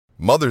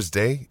Mother's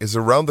Day is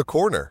around the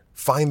corner.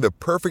 Find the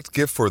perfect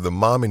gift for the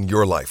mom in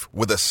your life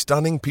with a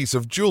stunning piece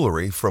of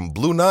jewelry from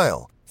Blue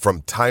Nile.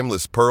 From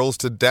timeless pearls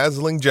to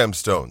dazzling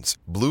gemstones,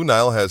 Blue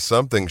Nile has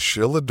something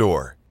she'll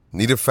adore.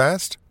 Need it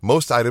fast?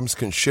 Most items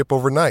can ship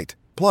overnight.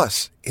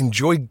 Plus,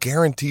 enjoy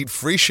guaranteed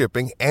free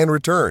shipping and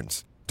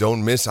returns.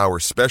 Don't miss our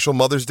special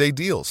Mother's Day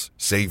deals.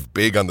 Save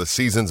big on the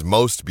season's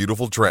most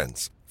beautiful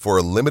trends. For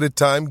a limited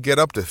time, get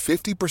up to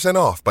 50%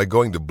 off by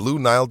going to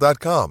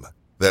BlueNile.com.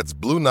 That's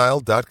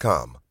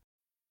BlueNile.com.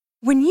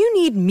 When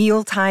you need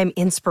mealtime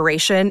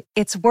inspiration,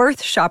 it's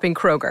worth shopping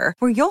Kroger,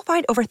 where you'll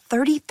find over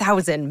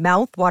 30,000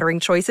 mouth-watering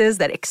choices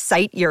that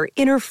excite your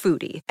inner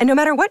foodie. And no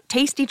matter what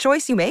tasty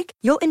choice you make,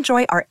 you'll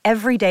enjoy our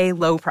everyday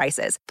low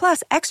prices,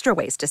 plus extra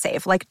ways to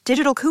save, like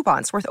digital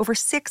coupons worth over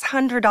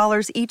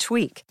 $600 each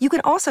week. You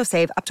can also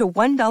save up to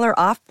 $1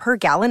 off per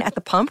gallon at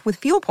the pump with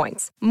fuel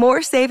points.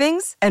 More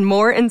savings and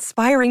more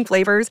inspiring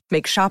flavors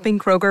make shopping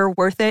Kroger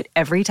worth it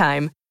every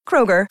time.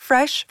 Kroger,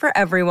 fresh for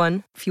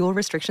everyone. Fuel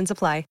restrictions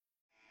apply.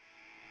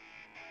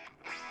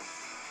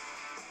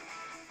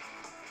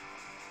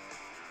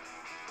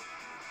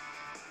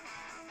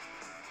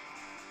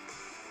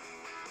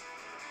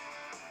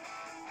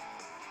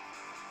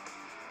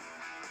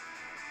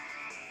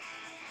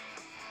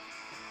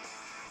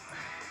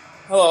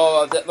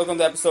 Hello, welcome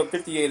to episode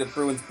 58 of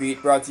Bruins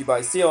Beat, brought to you by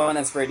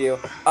CLNS Radio.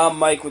 I'm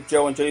Mike with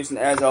Joe and Jason,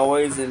 as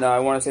always, and I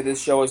want to say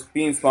this show is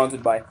being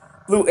sponsored by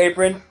Blue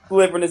Apron.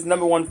 Blue Apron is the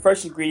 #1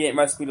 fresh ingredient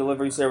recipe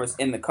delivery service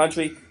in the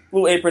country.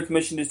 Blue Apron's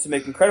mission is to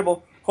make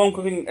incredible home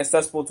cooking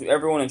accessible to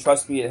everyone, and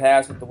trust me, it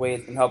has, with the way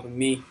it's been helping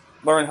me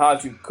learn how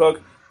to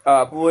cook.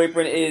 Blue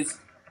Apron is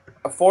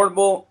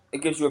affordable.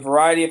 It gives you a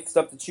variety of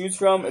stuff to choose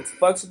from. It's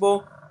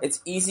flexible.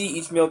 It's easy.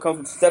 Each meal comes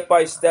with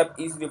step-by-step,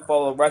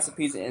 easy-to-follow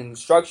recipes and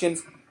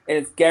instructions, and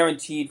it's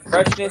guaranteed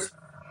freshness.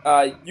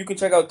 You can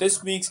check out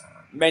this week's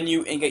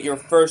menu and get your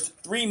first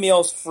 3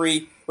 meals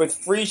free with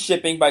free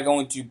shipping by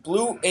going to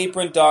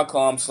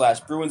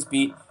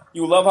blueapron.com/BruinsBeat.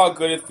 You love how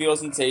good it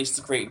feels and tastes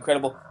to create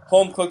incredible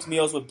home-cooked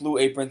meals with Blue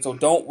Apron, so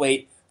don't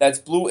wait. That's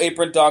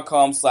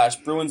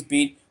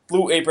blueapron.com/BruinsBeat.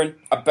 Blue Apron,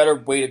 a better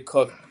way to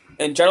cook.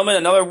 And gentlemen,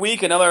 another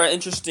week, another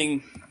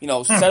interesting,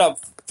 setup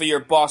for your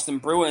Boston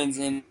Bruins.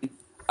 And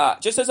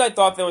just as I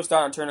thought they were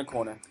starting to turn a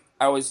corner,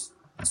 I was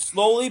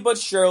slowly but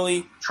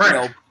surely,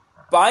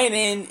 buying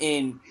in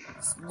and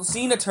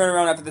seeing a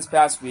turnaround after this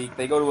past week.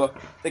 They go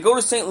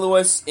to St.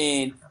 Louis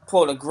and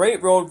pull out a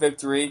great road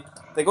victory.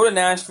 They go to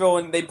Nashville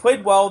and they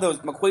played well.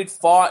 McQuaid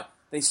fought.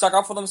 They stuck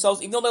up for themselves,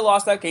 even though they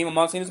lost that game. I'm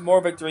not saying it's more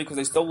victory because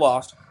they still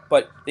lost,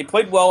 but they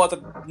played well after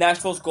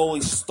Nashville's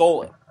goalie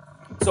stole it.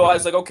 So I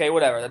was like, okay,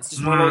 whatever. That's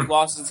just one of those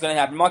losses that's going to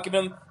happen. I'm not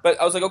giving them, but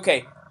I was like,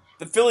 okay.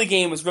 The Philly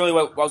game was really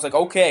what I was like,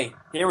 okay,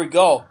 here we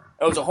go.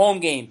 It was a home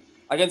game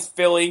against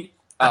Philly.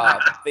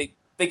 They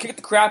kicked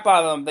the crap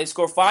out of them. They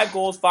score 5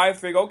 goals,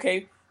 5-3.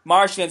 Okay,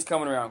 Marchand's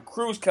coming around.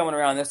 Cruz coming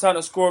around. They're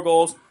starting to score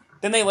goals.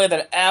 Then they lay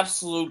that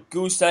absolute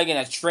goose egg in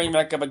a train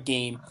wreck of a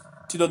game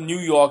to the New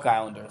York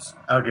Islanders.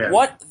 Okay.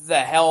 What the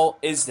hell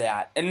is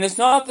that? And it's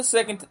not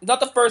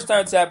the first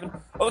time it's happened,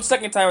 or the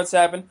second time it's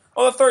happened,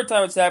 or the third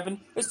time it's happened.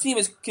 This team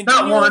is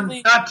continually... Not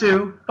 1, not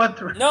 2, but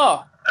 3.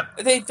 No.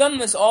 They've done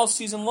this all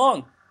season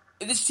long.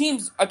 This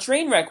team's a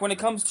train wreck when it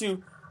comes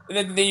to...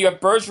 And then you have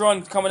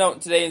Bergeron coming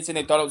out today and saying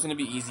they thought it was going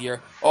to be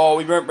easier. Oh,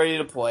 we weren't ready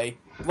to play.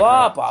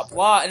 Blah, blah,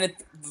 blah. And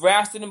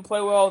Rask didn't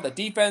play well. The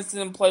defense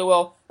didn't play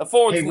well. The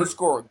forwards didn't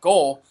score a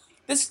goal.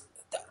 The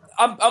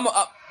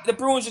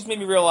Bruins just made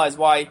me realize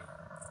why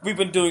we've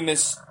been doing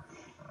this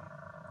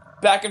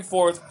back and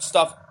forth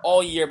stuff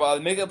all year. But are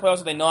they making the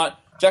playoffs or they not?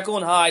 Jekyll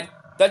and Hyde,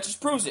 that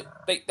just proves it.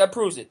 That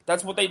proves it.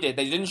 That's what they did.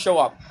 They didn't show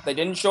up. They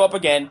didn't show up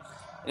again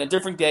in a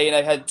different day. And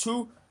I had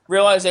 2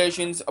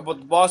 realizations about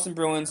the Boston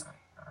Bruins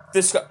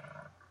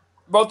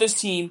about this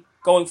team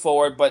going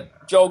forward.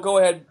 But Joe, go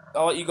ahead.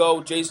 I'll let you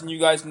go. Jason, you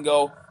guys can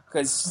go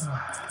because it's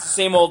the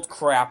same old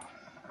crap.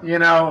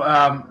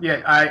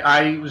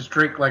 I was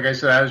drinking, like I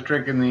said, I was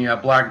drinking the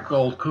black and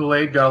gold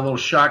Kool-Aid, got a little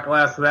shot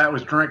glass of that,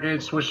 was drinking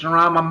it, swishing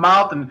around my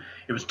mouth, and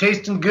it was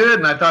tasting good,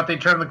 and I thought they'd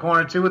turn the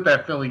corner too with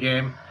that Philly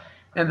game.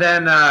 And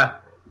then, I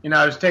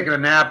was taking a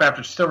nap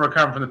after still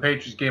recovering from the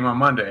Patriots game on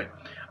Monday.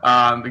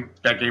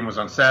 That game was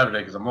on Saturday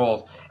because I'm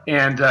old.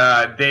 And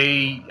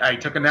I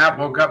took a nap,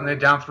 woke up, and they're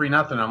down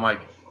 3-0. I'm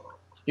like,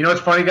 what's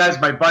funny, guys?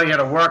 My buddy had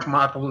to work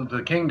Martin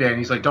Luther King Day, and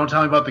he's like, don't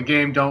tell me about the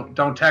game.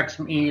 Don't text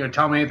me or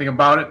tell me anything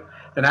about it.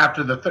 Then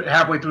after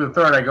halfway through the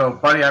third, I go,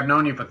 buddy, I've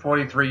known you for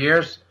 43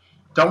 years.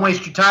 Don't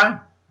waste your time.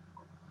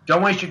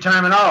 Don't waste your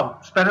time at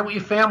all. Spend it with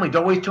your family.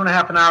 Don't waste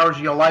 2.5 hours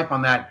of your life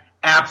on that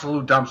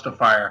absolute dumpster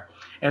fire.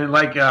 And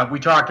like we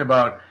talked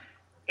about,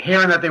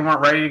 hearing that they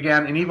weren't ready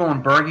again, and even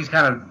when Bergey's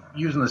kind of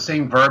using the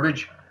same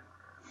verbiage,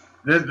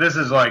 this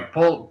is like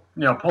pull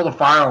the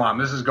fire alarm.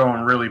 This is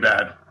going really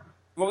bad.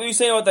 What were you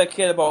saying about that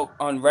kid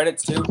on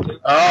Reddit too?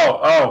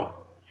 Oh.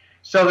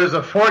 So there's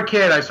a Ford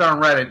kid I saw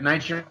on Reddit,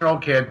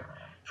 19-year-old kid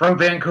from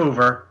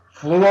Vancouver,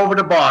 flew over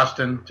to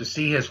Boston to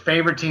see his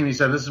favorite team. He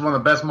said, this is one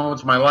of the best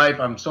moments of my life.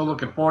 I'm so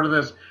looking forward to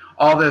this,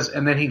 all this.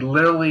 And then he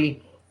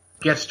literally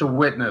gets to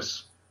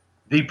witness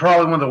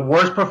probably one of the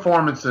worst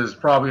performances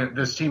probably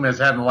this team has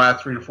had in the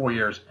last 3 to 4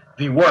 years.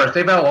 The worst.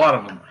 They've had a lot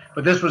of them,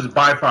 but this was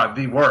by far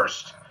the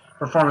worst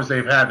performance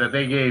they've had, that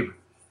they gave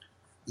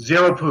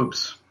 0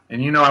 poops.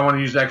 And I want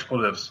to use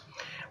expletives.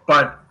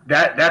 But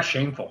that's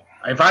shameful.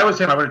 If I was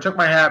him, I would have took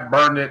my hat,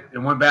 burned it,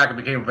 and went back and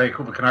became a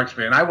Vancouver Canucks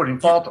fan. I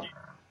wouldn't fault him.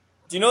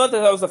 Do you know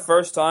that was the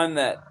first time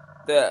that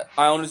the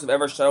Islanders have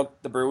ever shut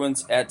out the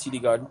Bruins at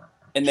TD Garden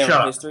in their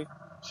history?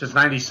 Since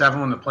 97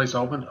 when the place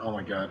opened? Oh,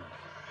 my God.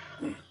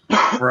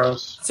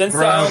 Gross. Since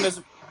the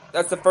Islanders,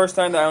 that's the first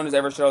time the Islanders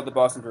ever shut out the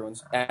Boston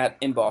Bruins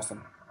in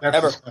Boston.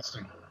 That's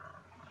disgusting.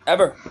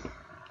 Ever.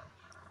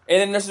 And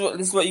then this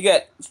is what you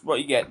get. This is what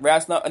you get.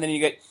 Rasnov, and then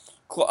you get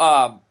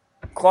Claude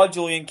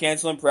Julien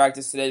canceling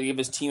practice today to give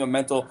his team a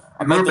mental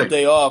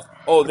day off.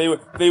 Oh, they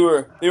were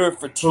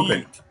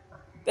fatigued.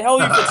 The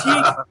hell are you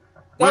fatigued?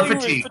 The hell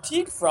are you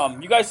fatigued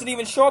from? You guys didn't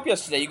even show up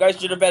yesterday. You guys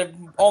should have had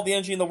all the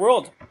energy in the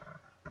world.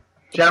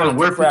 Gentlemen,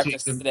 we're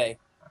fatigued today.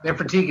 They're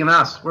fatiguing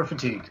us. We're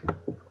fatigued.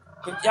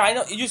 But yeah, I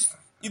know. You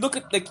look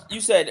at, like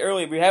you said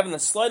earlier, we're having the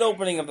slight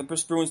opening of the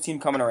Bruins team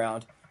coming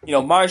around.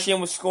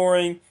 Marchand was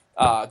scoring.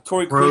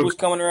 Torrey Krug was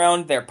coming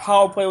around. Their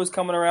power play was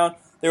coming around.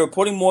 They were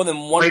putting more than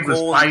one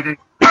goal.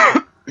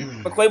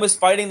 McQuaid was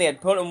fighting. They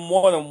had put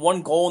more than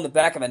one goal in the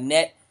back of the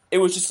net. It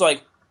was just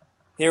like,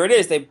 here it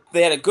is. They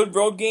had a good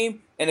road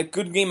game and a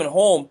good game at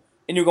home,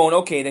 and you're going,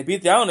 okay, they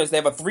beat the Islanders. They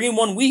have a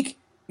 3-1 week,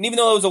 and even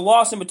though there was a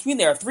loss in between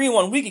there, a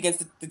 3-1 week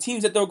against the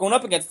teams that they were going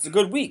up against, it's a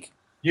good week.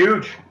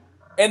 Huge.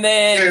 And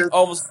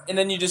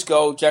then you just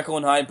go Jekyll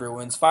and Hyde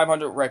Bruins,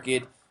 500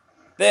 record.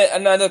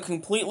 Another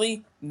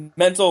completely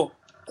mental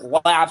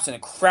collapse and a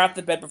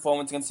crap-the-bed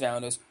performance against the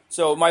Islanders.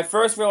 So my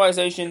first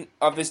realization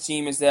of this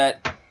team is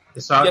that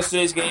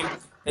yesterday's game,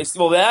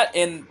 they're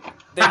in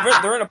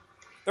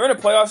the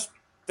playoffs.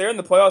 They're in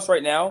the playoffs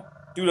right now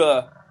due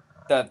to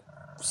the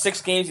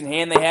 6 games in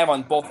hand they have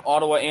on both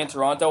Ottawa and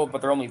Toronto,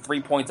 but they're only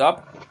 3 points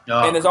up.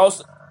 Oh. And there's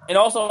also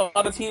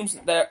other teams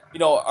that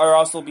are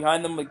also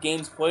behind them with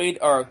games played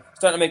are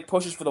starting to make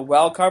pushes for the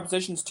wild card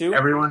positions too.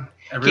 Everyone.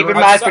 Keep in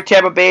mind for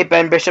Tampa Bay,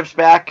 Ben Bishop's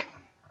back.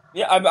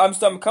 Yeah, I'm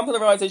coming to the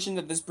realization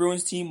that this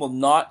Bruins team will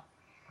not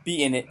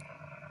be in it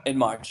in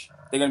March.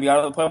 They're going to be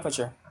out of the playoff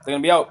picture. They're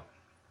going to be out.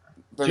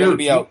 They're going to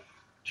be out.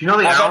 Do you know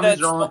the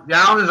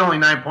Islanders are only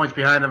 9 points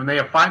behind them, and they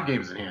have 5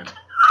 games in hand?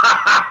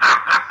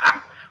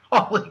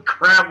 Holy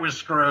crap, we're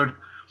screwed.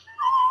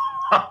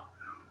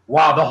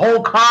 Wow, the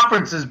whole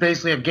conference is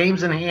basically have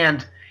games in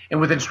hand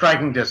and within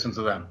striking distance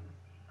of them.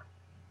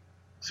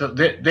 So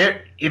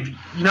if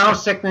you know how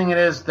sickening it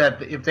is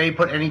that if they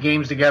put any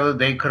games together,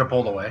 they could have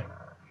pulled away.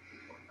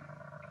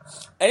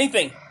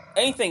 Anything.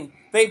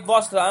 They've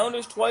lost to the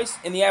Islanders twice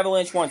and the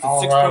Avalanche once.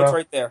 It's 6 points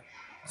right there.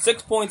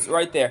 6 points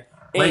right there.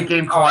 Late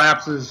game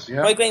collapses.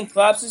 Yeah. Late game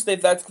collapses.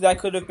 That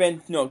could have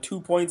been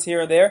 2 points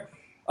here or there.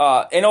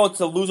 I know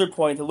it's a loser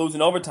point to lose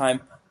in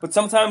overtime, but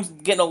sometimes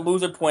getting a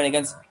loser point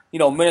against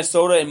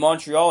Minnesota and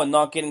Montreal and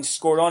not getting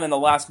scored on in the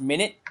last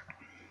minute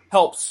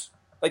helps.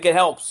 Like it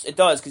helps. It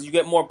does because you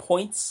get more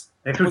points.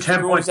 They threw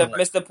 10 points. Have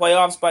missed the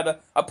playoffs by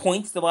a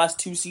point the last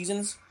 2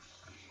 seasons.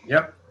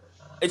 Yep.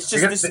 It's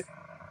just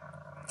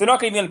they're not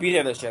going to be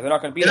there this year. They're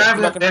not going to be there.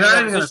 They're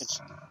not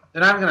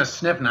even going to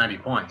sniff 90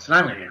 points. They're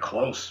not even going to get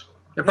close.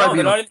 They're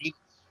probably low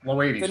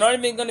 80s. They're not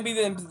even going to be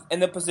in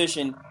the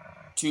position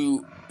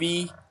to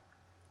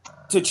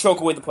choke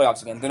away the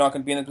playoffs again. They're not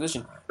going to be in the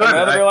position.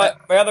 My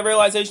other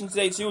realization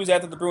today, too, is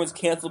after the Bruins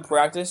canceled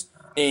practice,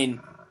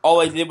 and all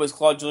they did was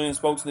Claude Julien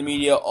spoke to the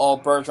media, all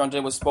Bertrand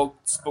did was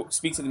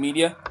speak to the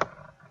media.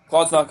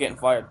 Claude's not getting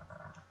fired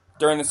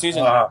during the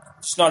season.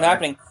 It's just not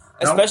happening.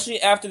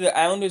 Especially after the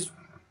Islanders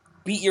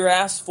beat your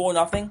ass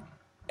 4-0,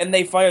 and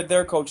they fired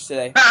their coach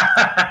today.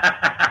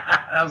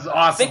 That was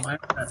awesome.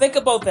 Think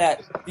about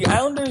that. The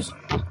Islanders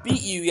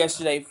beat you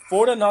yesterday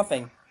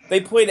 4-0.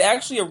 They played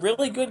actually a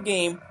really good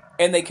game,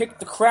 and they kicked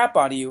the crap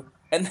out of you,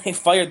 and they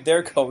fired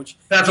their coach.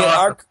 That's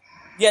awesome.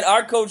 Yet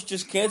our coach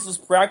just cancels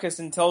practice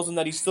and tells them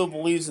that he still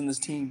believes in this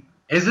team.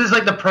 Is this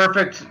like the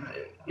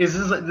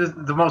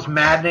most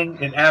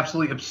maddening and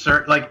absolutely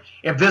absurd? Like,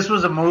 if this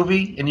was a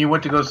movie and you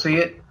went to go see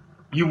it,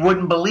 you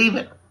wouldn't believe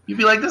it. You'd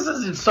be like,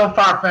 it's so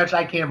far-fetched,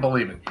 I can't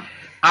believe it.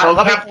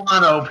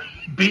 Capilano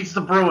beats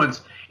the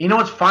Bruins. You know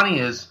what's funny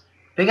is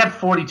they got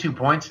 42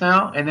 points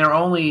now, and they're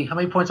only, how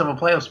many points of a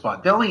playoff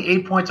spot? They're only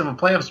 8 points of a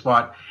playoff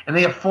spot, and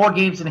they have 4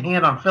 games in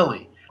hand on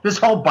Philly. This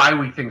whole bye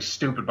week thing's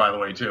stupid, by the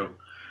way, too.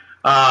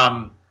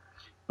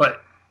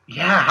 But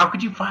yeah, how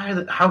could you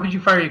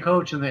fire your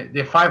coach and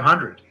they're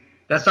 500?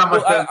 That's not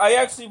much. I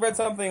actually read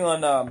something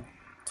on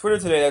Twitter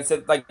today that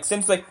said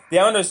since the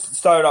Islanders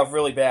started off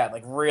really bad,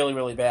 really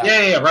really bad.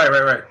 Yeah,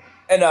 right.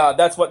 And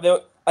that's what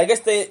I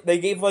guess they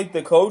gave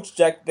the coach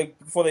Jack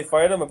before they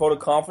fired him a vote of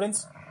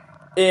confidence,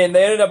 and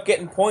they ended up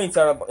getting points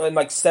out of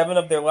in 7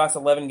 of their last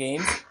 11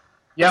 games.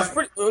 Yeah,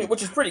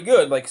 which is pretty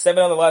good. 7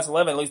 out of the last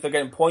 11, at least they're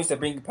getting points. They're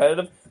being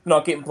competitive,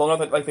 not getting blown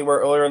up like they were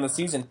earlier in the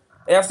season.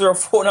 And after a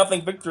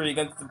 4-0 victory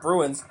against the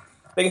Bruins,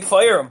 they can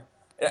fire him.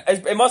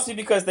 It must be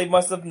because they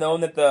must have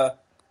known that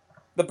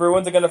the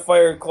Bruins are going to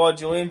fire Claude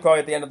Julien probably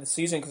at the end of the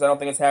season because I don't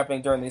think it's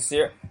happening during the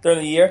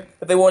year.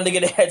 But they wanted to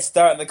get a head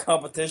start in the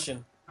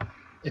competition.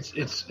 It's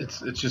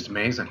just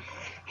amazing.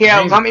 Here,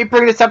 Amazing. let me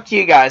bring this up to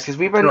you guys, because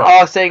we've been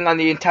all saying on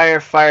the entire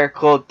fire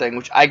Claude thing,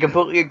 which I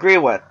completely agree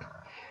with.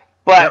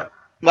 But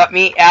let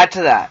me add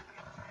to that.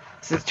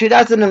 Since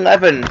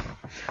 2011,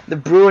 the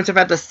Bruins have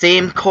had the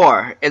same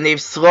core, and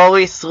they've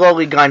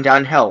slowly gone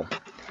downhill.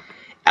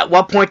 At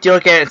what point do you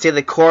look at it and say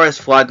the core is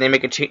flawed and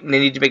they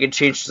need to make a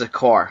change to the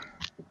core?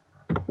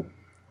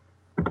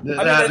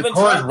 The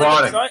core is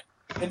rotting.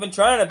 They've been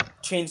trying to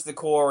change the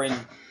core and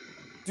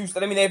do. I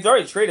mean, they've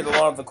already traded a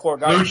lot of the core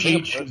guys.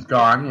 Lucic is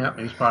gone. Yep,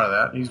 he's part of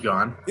that. He's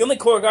gone. The only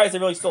core guys they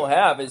really still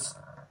have is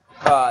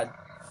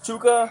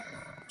Tuca,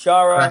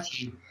 Chara,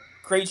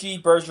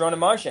 Krejci, Bergeron, and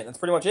Marchand. That's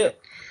pretty much it.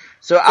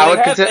 So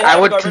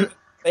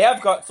they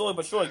have got slowly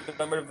but surely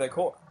gotten rid of their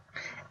core.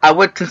 I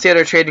would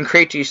consider trading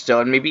Krejci still,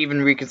 and maybe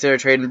even reconsider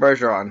trading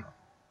Bergeron.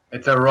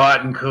 It's a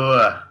rotten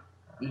core.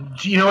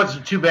 You know what's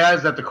too bad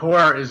is that the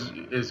core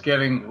is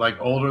getting like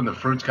older and the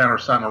fruit's kind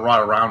of starting to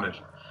rot around it.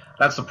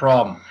 That's the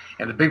problem.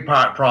 And the big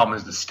problem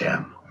is the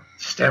stem.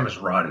 The stem is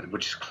rotted,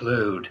 which is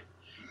Claude.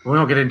 We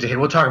won't get into him.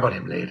 We'll talk about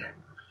him later.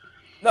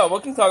 No, we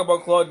can talk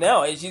about Claude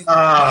now. He's just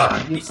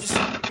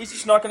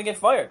not going to get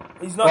fired.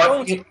 He's not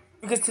going to.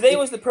 Because today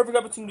was the perfect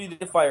opportunity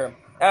to fire him.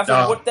 After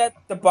what that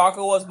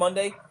debacle was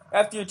Monday,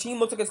 after your team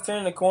looked like it's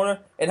turning the corner,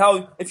 and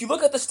how, if you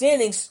look at the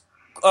standings,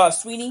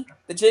 Sweeney,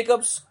 the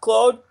Jacobs,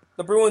 Claude,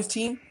 the Bruins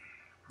team,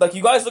 like,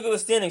 you guys look at the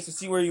standings to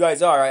see where you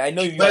guys are. I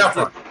know you guys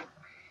did.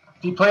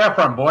 Deep playoff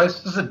run,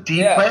 boys. This is a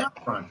deep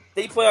playoff run.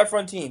 Deep playoff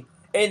run team.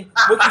 And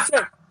what you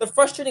said, the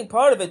frustrating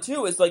part of it,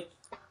 too, is, like,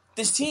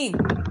 this team,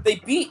 they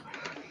beat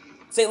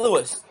St.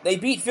 Louis. They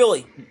beat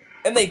Philly.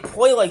 And they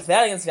play like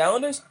that against the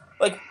Islanders?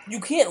 Like, you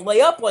can't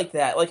lay up like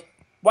that. Like,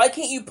 why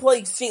can't you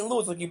play St.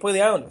 Louis like you play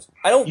the Islanders?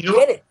 I don't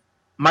get it.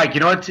 Mike, you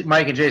know what?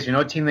 Mike and Jason, you know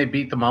what team they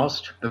beat the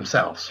most?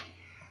 Themselves.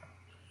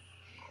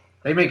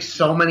 They make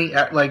so many,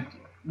 like,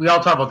 we all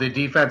talk about their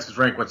defense is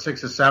ranked,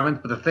 6th or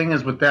 7th? But the thing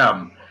is with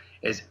them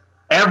is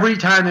every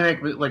time they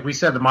make, like we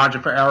said, the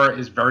margin for error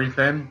is very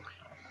thin.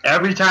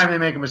 Every time they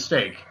make a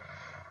mistake,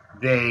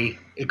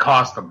 it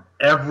costs them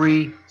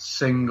every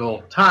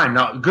single time.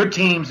 Now, good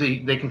teams, they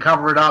can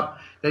cover it up.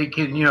 They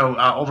can,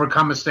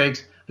 overcome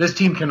mistakes. This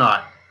team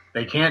cannot.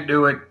 They can't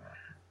do it.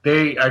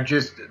 They are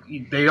just,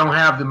 they don't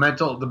have the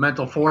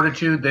mental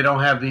fortitude. They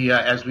don't have the,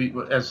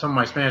 as some of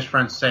my Spanish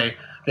friends say,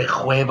 the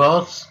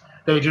huevos.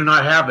 They do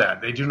not have that.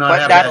 They do not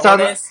have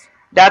that.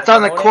 That's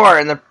on the core,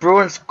 and the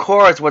Bruins'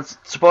 core is what's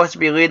supposed to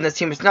be leading this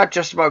team. It's not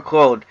just about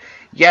Claude.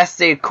 Yes,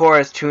 the core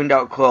has tuned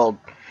out Claude,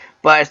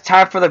 but it's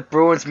time for the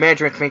Bruins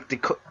management to make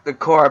the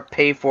core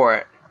pay for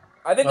it.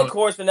 I think the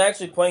core has been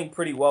actually playing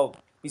pretty well.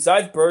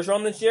 Besides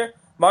Bergeron this year,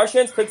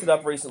 Marchand's picked it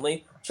up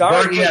recently.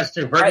 Bergie has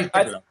too. Bergie's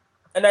picked it up.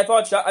 And I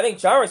think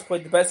Chara's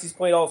played the best he's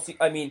played all.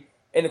 I mean,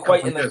 in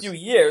a few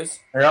years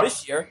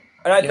this year.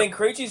 And I think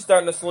Krejci's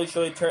starting to slowly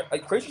turn.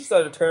 Like, Krejci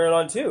started to turn it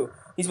on too.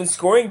 He's been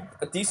scoring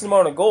a decent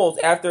amount of goals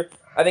after.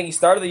 I think he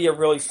started the year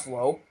really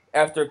slow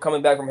after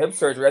coming back from hip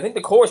surgery. I think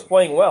the core is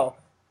playing well.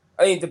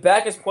 I mean,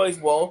 DeBackus plays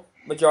well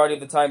majority of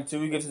the time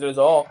too. He gives it his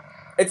all.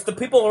 It's the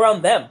people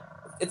around them.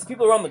 It's the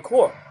people around the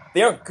core.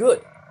 They aren't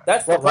good.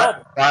 That's the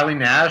problem. Riley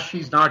Nash,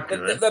 he's not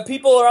good. The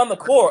people around the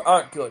core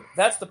aren't good.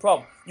 That's the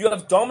problem. You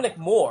have Dominic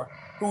Moore,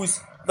 who's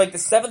like the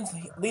 7th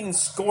leading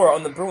scorer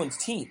on the Bruins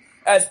team,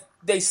 as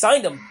they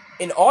signed him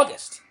in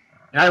August.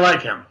 I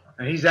like him,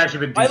 and he's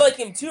actually been decent. I like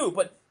him too,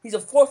 but he's a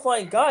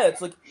fourth-line guy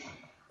that's like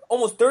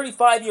almost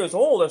 35 years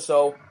old or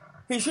so.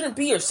 He shouldn't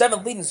be your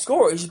 7th leading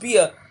scorer. He should be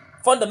a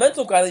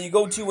fundamental guy that you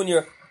go to when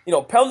you're,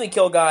 penalty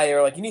kill guy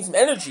or like you need some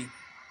energy.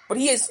 But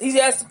he's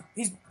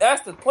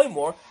asked to play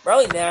more.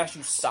 Riley Nash,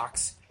 who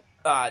sucks.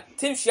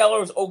 Tim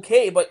Scheller is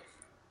okay, but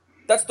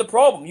that's the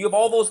problem. You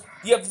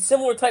have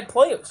similar type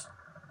players.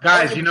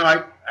 Guys,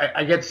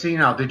 I get to see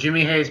now. Did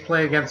Jimmy Hayes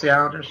play against the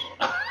Islanders?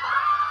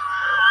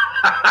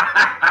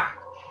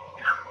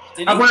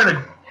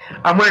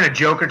 I'm wearing a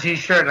Joker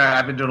T-shirt, and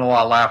I've been doing a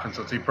lot of laughing,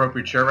 so it's the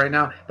appropriate shirt right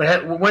now.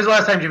 But when's the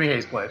last time Jimmy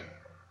Hayes played?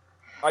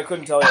 I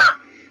couldn't tell you.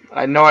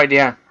 I had no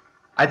idea.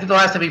 I think the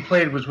last time he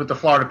played was with the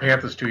Florida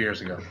Panthers 2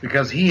 years ago,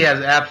 because he has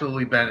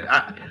absolutely been.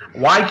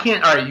 Why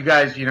can't? All right, you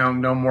guys,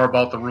 know more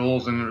about the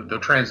rules and the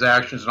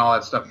transactions and all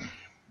that stuff.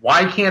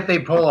 Why can't they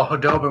pull a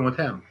Hodobin with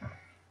him?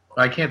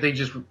 Why can't they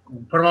just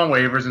put him on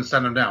waivers and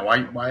send him down?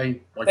 Why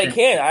they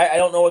can't? I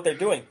don't know what they're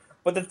doing.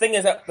 But the thing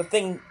is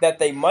that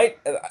they might.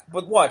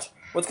 But watch,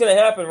 what's going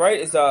to happen, right?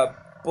 Is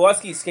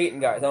Bolesky's skating,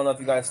 guys. I don't know if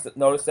you guys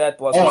noticed that.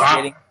 Bolesky's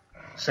skating.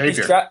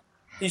 Savior.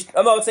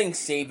 I'm not saying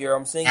savior.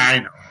 I'm saying. I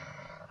know.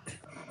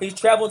 He's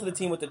traveling to the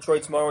team with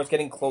Detroit tomorrow. It's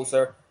getting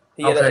closer.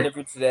 He had an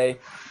interview today.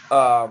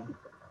 So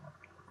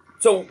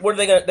what are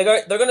they going to?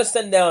 They're going to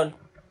send down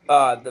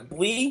the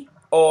Blee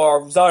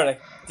or Zarnik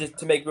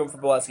to make room for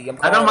Bolesky.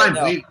 I don't mind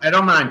Bleed. I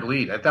don't mind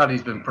Bleed. I thought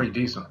he's been pretty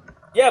decent.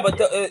 Yeah, but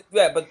they're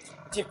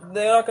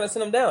not going to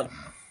send him down.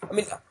 I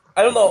mean,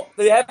 I don't know.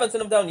 They haven't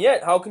sent him down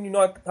yet. How can you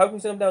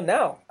send him down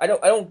now? I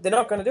don't. They're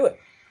not going to do it.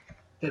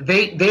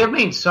 They have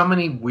made so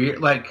many weird,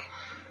 like,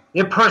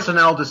 Your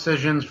personnel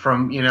decisions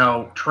from,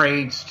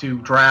 trades to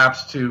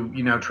drafts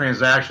to,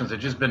 transactions have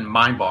just been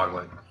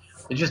mind-boggling.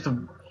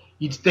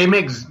 They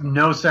make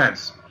no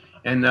sense.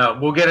 And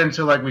we'll get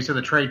into, like we said,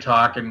 the trade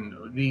talk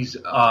and these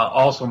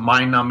also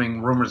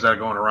mind-numbing rumors that are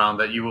going around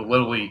that you will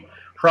literally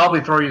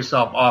probably throw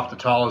yourself off the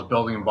tallest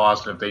building in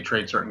Boston if they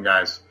trade certain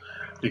guys.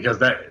 Because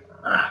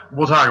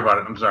we'll talk about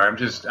it. I'm sorry.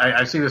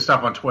 I see this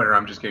stuff on Twitter.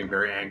 I'm just getting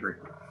very angry.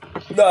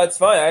 No, it's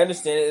fine. I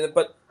understand it.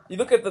 But you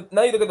look at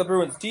the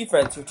Bruins'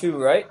 defense too,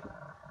 right?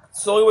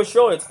 Slowly but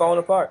surely, it's falling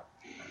apart.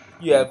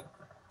 You have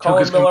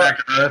Colin Miller.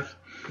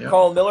 Yep.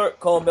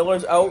 Colin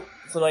Miller's out,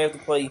 so now you have to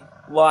play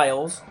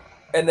Lyles,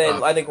 and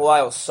then I think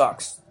Lyles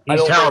sucks.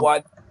 He's terrible. Know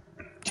why.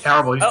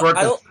 Terrible. He's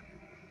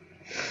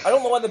I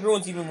don't know why the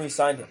Bruins even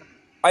re-signed him.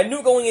 I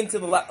knew going into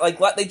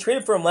they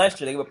traded for him last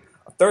year. They gave up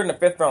a 3rd and a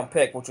 5th round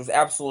pick, which was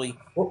absolutely.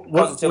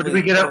 What did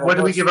we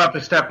give up to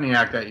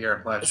Stepniak that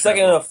year? A 2nd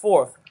and a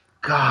 4th.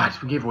 God,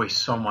 we gave away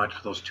so much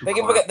for those two. They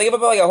gave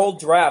up like a whole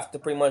draft to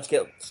pretty much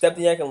get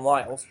Stepniak and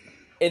Lyles.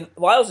 And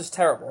Lyles is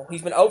terrible.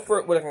 He's been out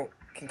with a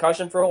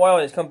concussion for a while,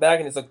 and he's come back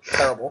and he's looked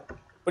terrible.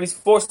 But he's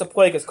forced to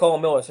play because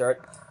Colin Miller's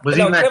hurt. Was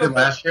he that good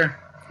last year?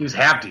 He was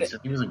half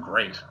decent. He wasn't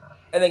great.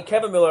 And then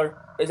Kevin Miller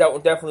is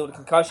out definitely with a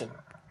concussion,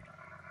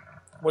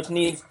 which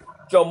means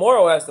Joe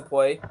Morrow has to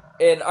play.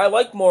 And I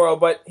like Morrow,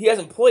 but he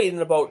hasn't played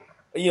in about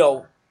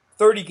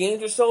 30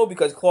 games or so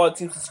because Claude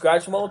seems to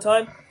scratch him all the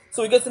time.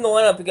 So he gets in the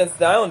lineup against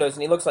the Islanders,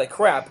 and he looks like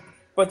crap.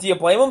 But do you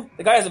blame him?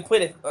 The guy hasn't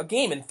played a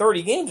game in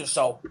 30 games or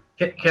so.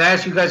 Can I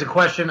ask you guys a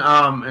question?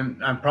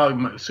 And I'm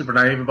probably super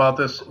naive about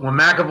this. When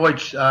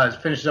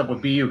McAvoy finishes up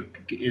with BU,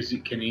 is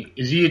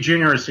he a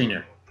junior or a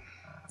senior?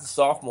 He's a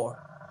sophomore.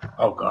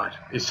 Oh God!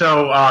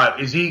 So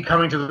is he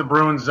coming to the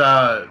Bruins?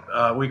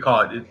 We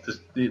call it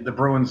the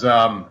Bruins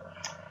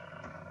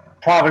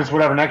Providence,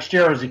 whatever, next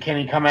year, or can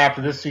he come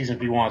after this season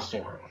if he wants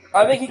to?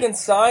 I think he can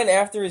sign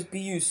after his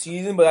BU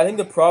season, but I think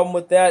the problem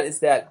with that is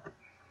that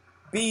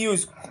BU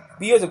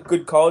has a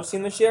good college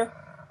team this year,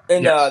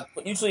 and yes.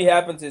 What usually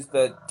happens is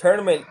the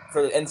tournament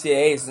for the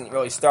NCAA doesn't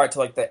really start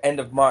till like the end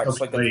of March, the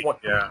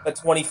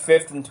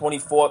 25th and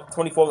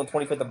 24th and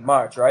 25th of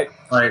March, right?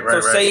 Right.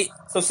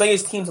 So say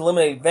his team's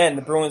eliminated then,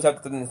 the Bruins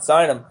have to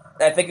sign him,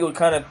 and I think it would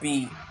kind of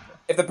be,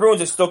 if the Bruins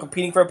are still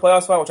competing for a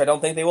playoff spot, which I don't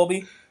think they will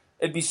be,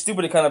 it'd be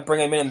stupid to kind of bring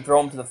him in and throw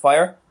him to the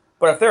fire.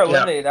 But if they're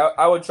eliminated,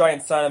 I would try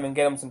and sign him and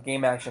get him some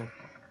game action.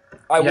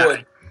 I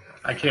would.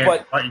 I can't.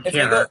 But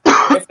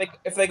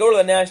if they go to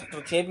the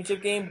national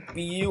championship game,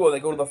 BU, or they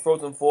go to the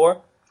Frozen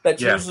Four,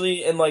 that's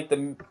usually in like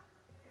the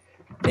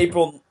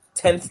April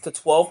 10th to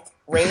 12th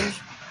range.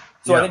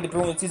 So I think the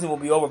Bruins season will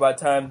be over by the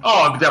time.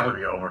 Oh, it'll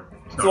definitely be over.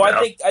 So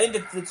I think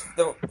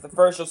the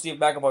first you'll see of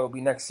McAvoy will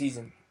be next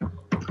season.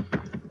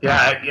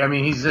 Yeah, I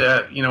mean he's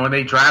when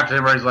they drafted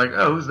him, everybody's like,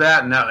 oh, who's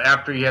that? And now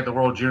after he had the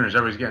World Juniors,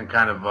 everybody's getting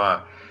kind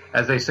of,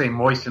 as they say,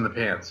 moist in the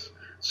pants.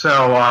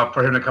 So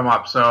for him to come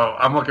up, so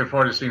I'm looking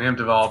forward to seeing him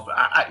develop.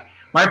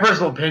 My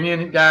personal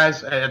opinion,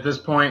 guys, at this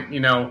point,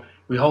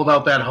 we hold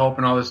out that hope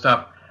and all this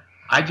stuff.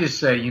 I just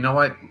say, you know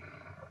what?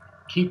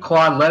 Keep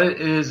Claude, let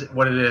it is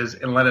what it is,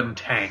 and let him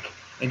tank.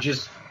 And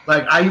just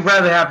I'd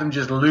rather have them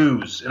just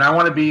lose. And I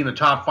want to be in the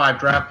top 5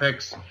 draft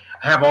picks.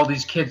 I have all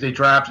these kids they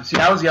drafted. See,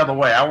 I was the other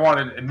way. I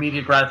wanted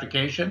immediate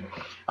gratification.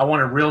 I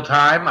wanted real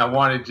time. I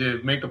wanted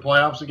to make the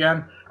playoffs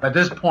again. But at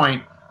this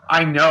point,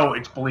 I know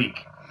it's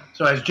bleak.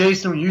 So as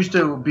Jason used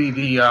to be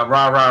the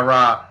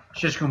rah,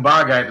 shish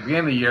kumbah guy at the beginning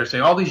of the year,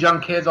 saying all these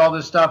young kids, all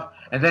this stuff,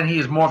 and then he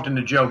is morphed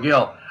into Joe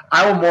Gill.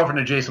 I will morph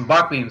into Jason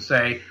Buckley and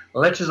say,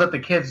 let's just let the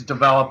kids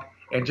develop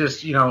and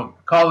just,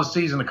 call the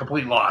season a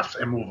complete loss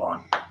and move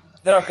on.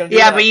 They're not gonna do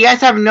that. But you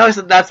guys have noticed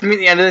that that's me at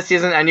the end of the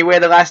season anyway.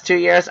 The last 2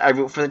 years, I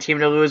root for the team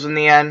to lose in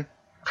the end.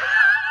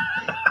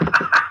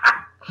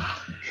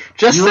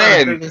 Just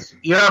saying.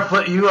 You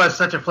are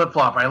such a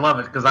flip-flop. I love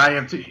it because I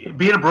am too.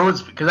 Being a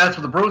Bruins, because that's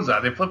what the Bruins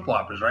are. They're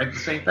flip-floppers, right? The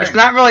same thing. It's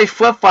not really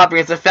flip-flopping.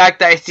 It's the fact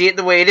that I see it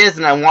the way it is,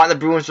 and I want the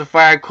Bruins to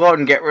fire Claude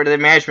and get rid of the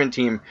management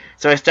team.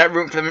 So I start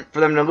rooting for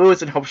them to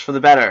lose in hopes for the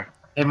better.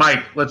 Hey,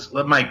 Mike,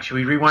 Mike, should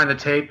we rewind the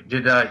tape?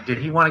 Did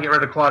he want to get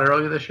rid of Claude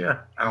earlier this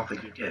year? I don't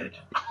think he did.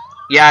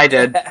 Yeah, I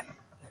did.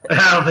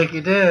 I don't think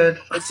you did.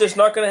 It's just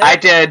not going to happen.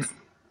 I did. It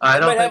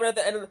might happen at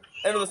the end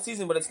of the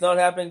season, but it's not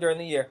happening during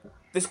the year.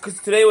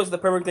 Because today was the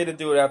perfect day to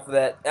do it after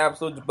that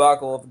absolute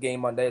debacle of the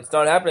game Monday. It's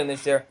not happening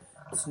this year.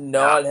 It's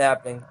not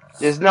happening.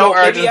 There's no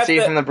urgency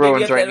from the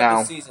Bruins right now.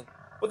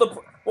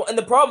 And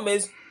the problem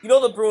is,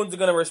 the Bruins are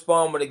going to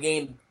respond with a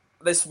game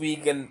this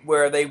week and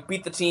where they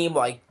beat the team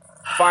like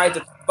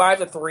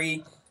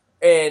 5-3,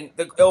 and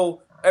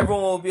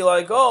everyone will be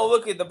like, "Oh,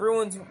 look at the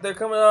Bruins! They're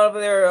coming out of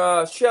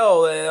their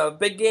shell and a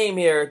big game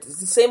here." It's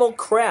the same old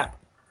crap.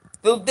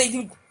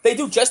 They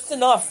do just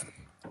enough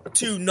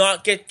to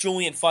not get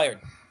Julien fired.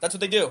 That's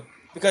what they do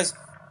because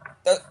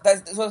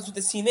that's what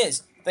this team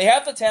is. They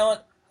have the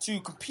talent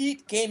to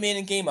compete game in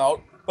and game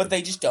out, but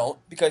they just don't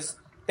because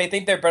they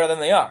think they're better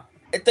than they are.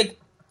 It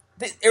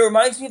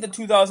reminds me of the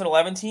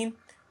 2011 team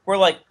where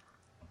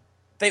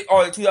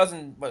the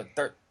 2000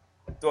 the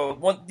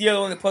other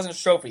one, the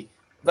President's Trophy,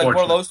 14.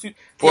 One of those two.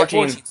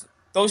 14. Yeah,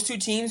 those two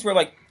teams were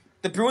like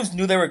the Bruins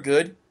knew they were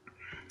good,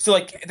 so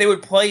like they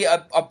would play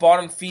a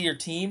bottom feeder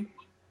team,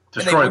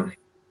 Destroy them.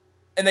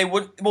 And they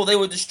would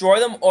destroy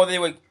them, or they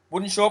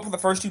wouldn't show up for the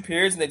first 2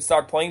 periods, and they'd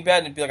start playing bad,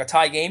 and it'd be like a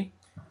tie game.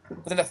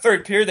 But then the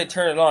third period, they'd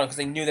turn it on because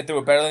they knew that they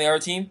were better than the other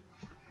team.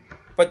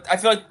 But I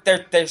feel like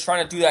they're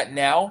trying to do that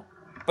now,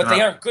 but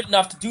they aren't good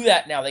enough to do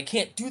that now. They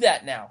can't do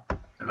that now.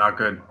 They're not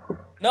good.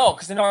 No,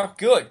 because they're not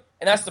good,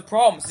 and that's the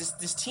problem.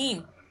 This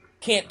team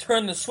can't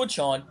turn the switch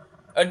on,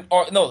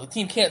 the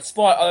team can't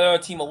spot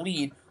another team a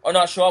lead or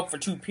not show up for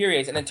 2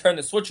 periods and then turn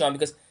the switch on,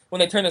 because when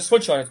they turn the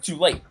switch on, it's too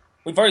late.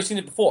 We've already seen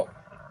it before.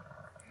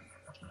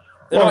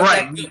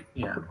 Yeah.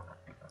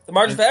 The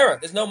margin for error.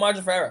 There's no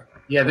margin for error.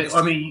 Yeah,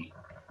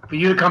 for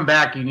you to come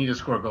back, you need to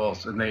score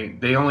goals, and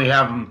they only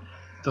have them.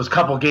 Those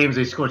couple games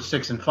they scored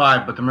 6 and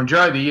 5, but the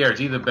majority of the year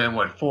it's either been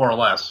 4 or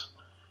less,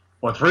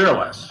 or 3 or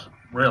less,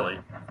 really.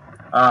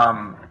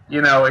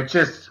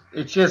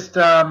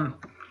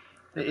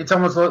 It's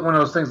almost like one of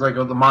those things like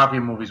the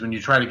mafia movies. When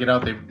you try to get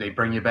out, they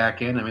bring you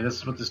back in. I mean, this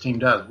is what this team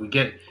does.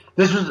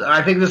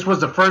 I think this was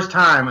the first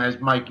time, as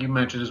Mike you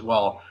mentioned as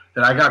well,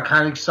 that I got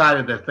kind of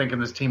excited that thinking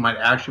this team might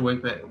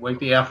actually wake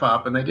the F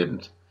up, and they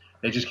didn't.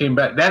 They just came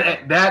back.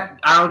 That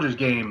Islanders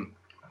game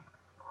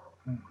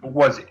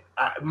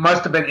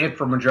must have been it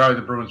for majority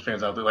of the Bruins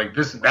fans out there. Like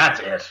that's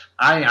it.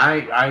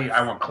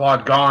 I want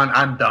Claude gone.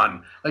 I'm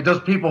done. Like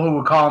those people who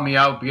were calling me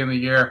out at the beginning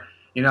of the year.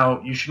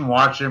 You shouldn't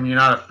watch him. You're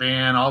not a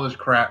fan. All this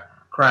crap.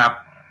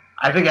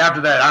 I think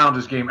after that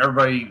Islanders game,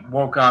 everybody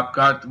woke up,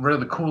 got rid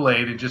of the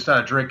Kool-Aid, and just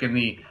started drinking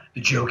the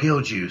Joe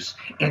Gill juice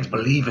and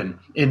believing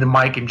in the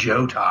Mike and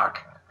Joe talk.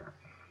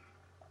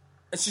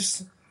 It's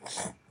just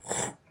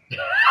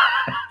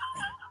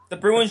the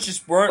Bruins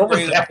just weren't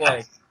ready to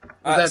play.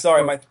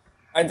 Sorry,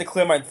 I had to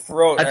clear my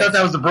throat. I thought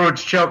that was the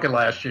Bruins choking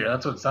last year.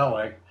 That's what it sounded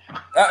like.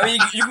 I mean,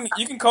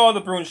 you can call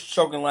the Bruins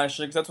choking last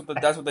year because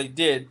that's what they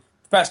did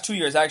the past 2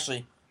 years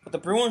actually. But the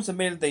Bruins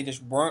admitted they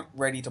just weren't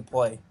ready to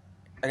play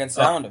against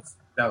the Islanders.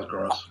 That was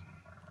gross.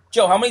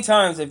 Joe, how many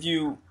times have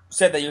you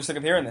said that you're sick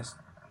of hearing this?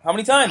 How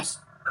many times?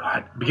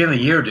 God, beginning of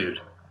the year, dude.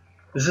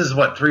 This is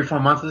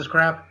 3-4 months of this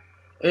crap.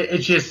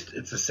 It's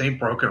the same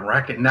broken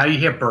record. Now you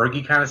hear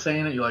Bergie kind of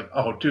saying it. You're like,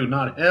 oh, dude,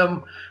 not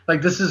him.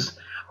 Like this is.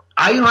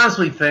 I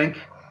honestly think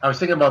I was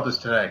thinking about this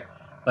today.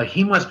 Like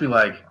he must be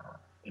like,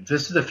 if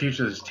this is the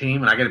future of this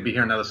team, and I got to be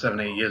here another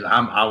 7-8 years,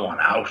 I want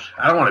out.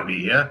 I don't want to be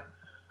here.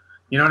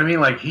 You know what I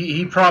mean? Like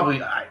he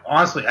probably.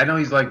 Honestly, I know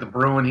he's like the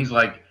Bruin. He's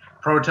like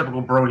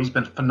prototypical Bruin. He's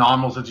been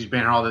phenomenal since he's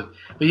been here all this.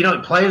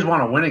 But players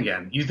want to win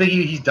again. You think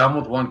he's done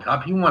with one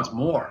cup? He wants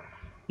more.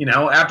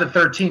 After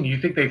 13, you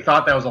think they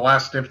thought that was the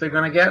last stiff they're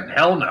going to get?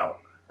 Hell no.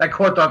 That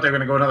court thought they were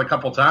going to go another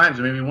couple times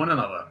and maybe win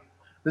another.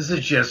 This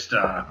is just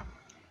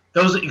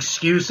those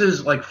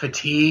excuses, like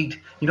fatigued.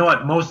 You know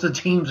what? Most of the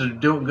teams are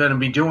going to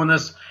be doing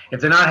this. If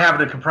they're not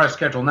having a compressed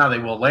schedule now, they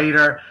will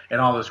later and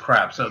all this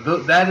crap. So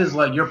that is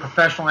like your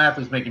professional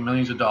athletes making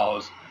millions of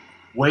dollars.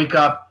 Wake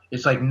up.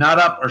 It's like nut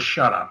up or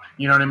shut up.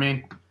 You know what I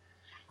mean?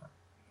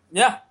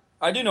 Yeah,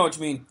 I do know what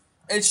you mean.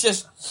 It's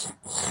just...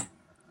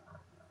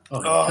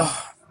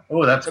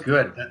 Oh, that's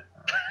good.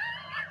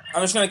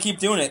 I'm just going to keep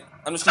doing it.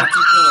 That's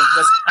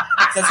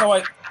how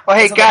I... Oh,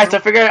 hey, guys, I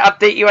figured I'd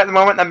update you at the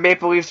moment that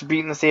Maple Leafs are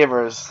beating the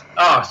Sabres.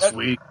 Oh,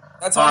 sweet.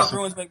 That's how the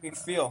Bruins make me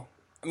feel.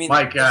 I mean,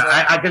 Mike,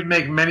 I could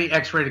make many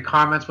X-rated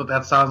comments what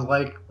that sounds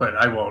like, but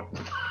I won't.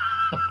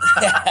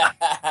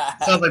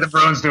 Sounds like the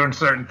Bruins doing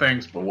certain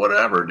things, but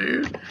whatever,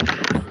 dude.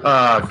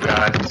 Oh,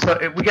 God. So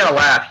we got to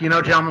laugh.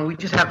 Gentlemen, we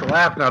just have to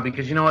laugh now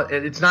because, you know what,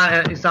 it's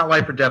not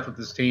life or death with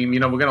this team. We're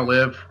going to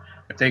live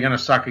if they're going to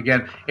suck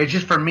again. It's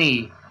just for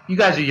me. You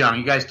guys are young.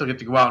 You guys still get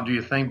to go out and do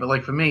your thing. But,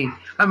 like, for me,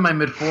 I'm in my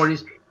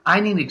mid-40s. I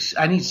need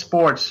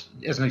sports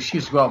as an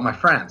excuse to go out with my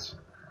friends.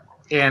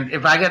 And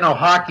if I get no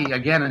hockey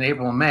again in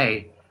April and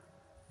May,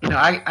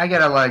 I got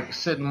to, like,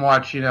 sit and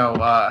watch,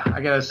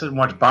 I got to sit and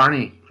watch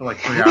Barney for, like,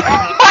 3 hours.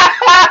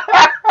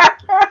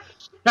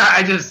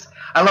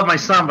 I love my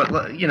son, but,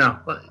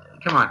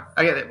 come on.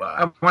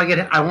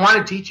 I want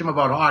to teach him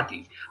about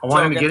hockey. I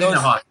want him to get into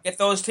hockey. Get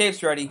those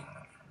tapes ready.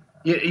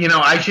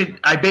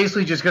 I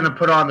basically just going to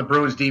put on the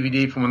Bruins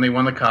DVD from when they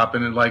won the cup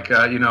and like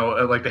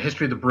the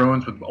history of the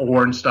Bruins with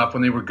Orr and stuff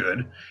when they were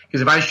good.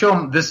 Because if I show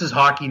him this is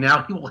hockey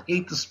now, he will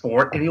hate the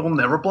sport and he will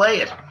never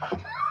play it.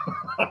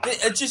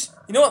 It just,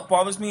 what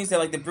bothers me is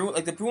that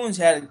the Bruins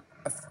had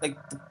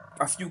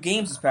a few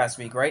games this past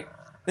week, right?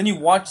 Then you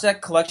watch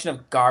that collection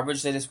of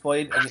garbage they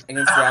displayed against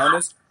the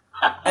Islanders,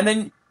 and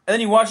then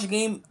you watch a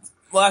game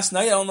last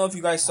night. I don't know if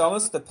you guys saw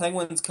this, the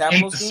Penguins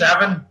Capitals game.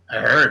 8-7. I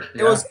heard.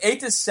 It was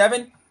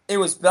 8-7. It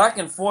was back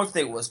and forth.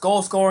 There was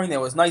goal scoring. There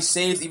was nice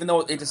saves. Even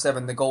though it was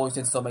 8-7, the goalies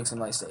did still make some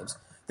nice saves.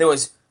 There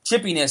was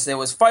chippiness. There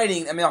was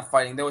fighting. I mean, not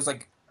fighting. There was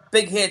like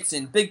big hits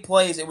and big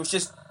plays. It was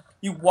just,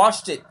 you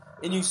watched it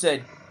and you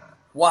said,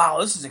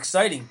 wow, this is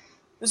exciting.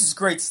 This is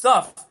great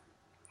stuff.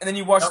 And then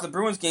you watch the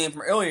Bruins game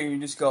from earlier and you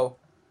just go,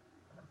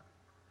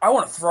 I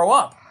want to throw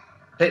up.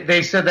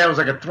 They said that was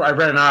like I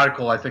read an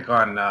article, I think,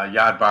 on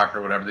Yardbach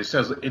or whatever. They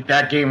says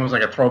that game was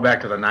like a throwback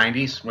to the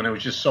 90s when it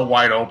was just so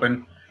wide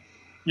open.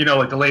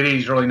 like the late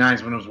 80s, early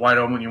 90s when it was wide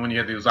open, when you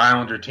had those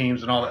Islander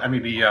teams and all that. I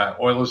mean, the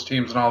Oilers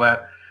teams and all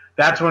that.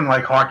 That's when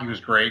like hockey was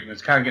great, and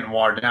it's kind of getting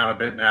watered down a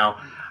bit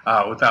now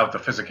without the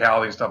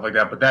physicality and stuff like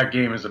that. But that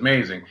game is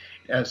amazing.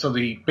 So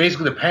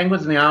basically the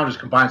Penguins and the Islanders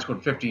combined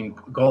scored 15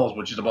 goals,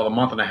 which is about a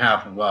month and a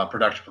half of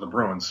production for the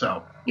Bruins.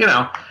 So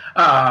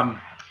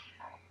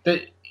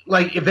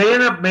if they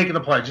end up making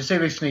the play, just say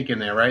they sneak in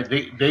there, right?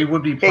 They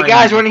would be playing. Hey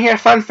guys, want to hear a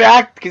fun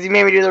fact? Because you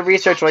made me do the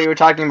research while you were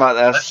talking about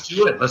this. Let's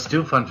do it. Let's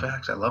do fun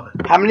facts. I love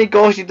it. How many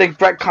goals do you think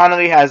Brett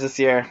Connolly has this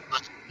year?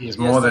 He has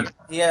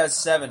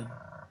 7.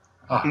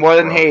 More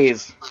than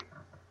Hayes.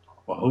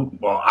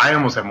 Well, I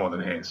almost have more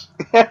than Hayes.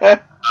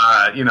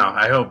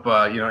 I hope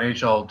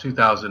NHL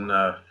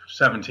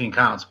 2017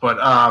 counts, but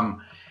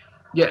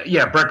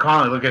Brett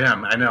Connolly. Look at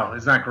him. I know,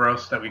 isn't that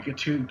gross that we get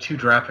two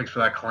draft picks for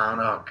that clown?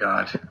 Oh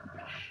God,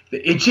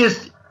 it's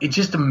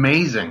just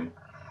amazing.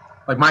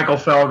 Like Michael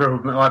Felger,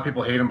 who a lot of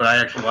people hate him, but I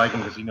actually like him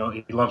because he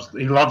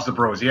loves the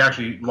Bruins. He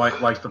actually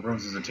likes the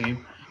Bruins as a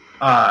team.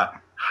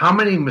 How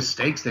many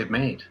mistakes they've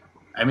made?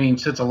 I mean,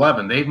 since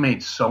 11, they've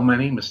made so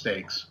many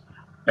mistakes.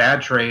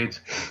 Bad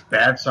trades,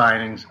 bad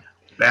signings,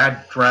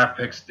 bad draft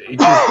picks.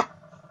 I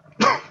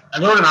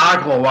wrote an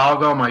article a while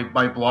ago.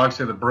 My blog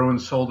said the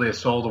Bruins sold their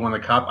soul to win the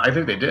Cup. I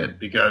think they did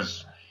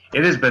because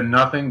it has been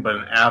nothing but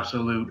an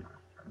absolute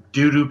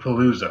doo-doo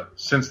palooza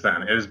since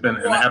then. It has been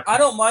I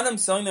don't mind them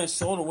selling their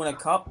soul to win a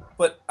Cup,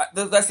 but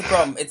that's the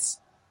problem. It's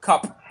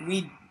Cup. We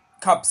need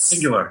cups.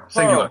 Singular.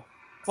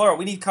 Plural.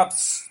 We need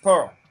cups.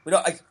 Plural. We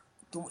don't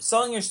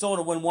selling your soul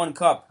to win one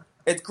Cup.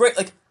 It's great.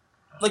 Like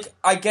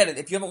I get it.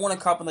 If you haven't won a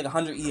Cup in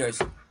 100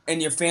 years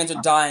and your fans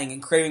are dying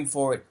and craving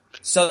for it,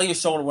 selling your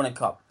soul to win a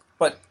Cup.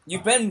 But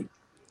your team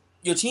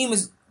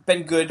has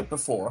been good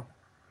before,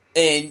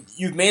 and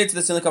you've made it to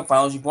the Stanley Cup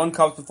Finals. You've won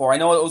Cups before. I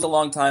know it was a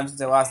long time since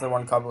they last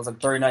won a Cup. It was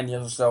 39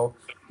 years or so.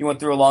 You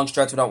went through a long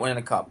stretch without winning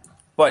a Cup.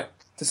 But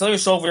to sell your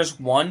soul for just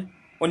one,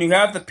 when you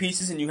have the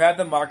pieces and you have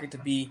the market to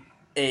be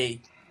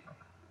a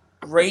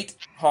great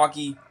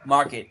hockey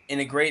market and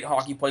a great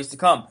hockey place to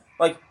come,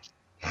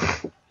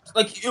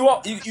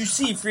 you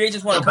see free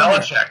agents want to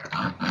come here.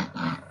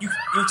 You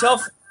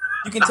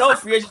can tell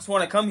free agents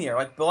want to come here.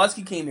 Like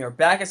Beletsky came here,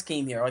 Backes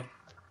came here. Like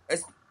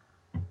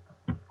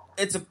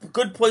it's a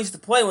good place to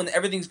play when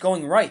everything's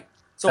going right.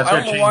 So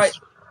I don't know why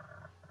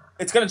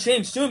it's going to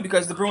change soon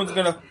because the Bruins are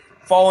going to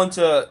fall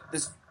into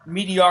this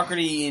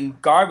mediocrity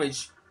and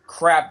garbage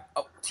crap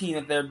team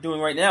that they're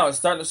doing right now. It's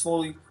starting to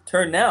slowly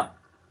turn now.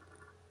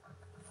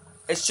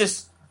 It's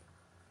just.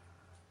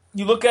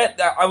 You look at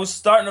that, I was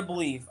starting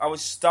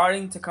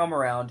to come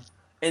around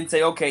and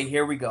say, okay,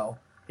 here we go.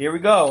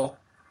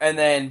 And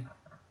then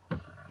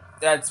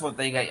that's what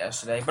they got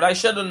yesterday. But I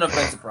shouldn't have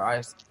been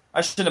surprised.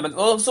 I shouldn't have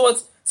been.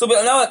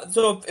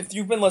 So if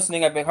you've been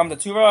listening, I've come to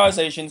two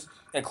realizations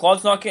that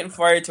Claude's not getting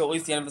fired until at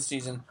least the end of the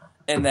season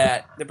and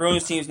that the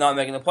Bruins team's not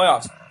making the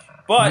playoffs.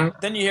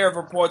 But then you hear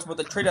reports about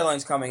the trade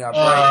deadline's coming up.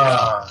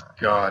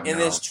 God, in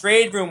this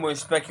trade room we're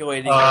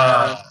speculating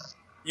about.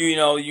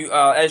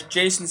 As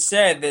Jason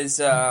said,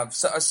 there's a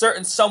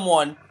certain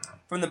someone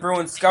from the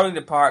Bruins scouting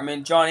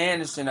department, John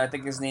Anderson, I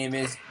think his name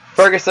is.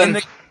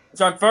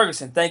 John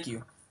Ferguson, thank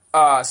you.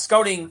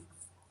 Scouting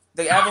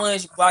the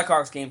Avalanche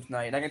Blackhawks game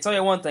tonight. And I can tell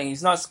you one thing,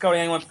 he's not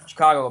scouting anyone from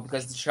Chicago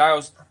because the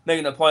Chicago's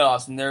making the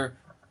playoffs and they're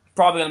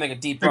probably going to make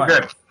a deep run.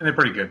 They're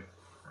pretty good.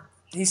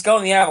 He's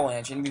scouting the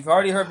Avalanche, and we've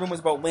already heard rumors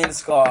about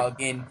Landeskog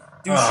and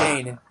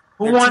Duchesne.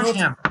 Who wants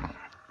him?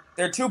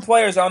 There are two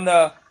players on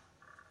the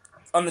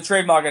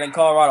trade market in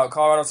Colorado.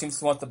 Colorado seems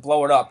to want to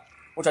blow it up,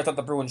 which I thought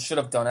the Bruins should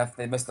have done after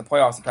they missed the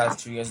playoffs the past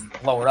 2 years,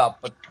 blow it up.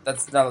 But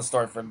that's another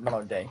story for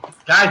another day.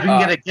 Guys, we can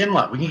get a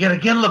Ginla. We can get a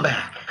Ginla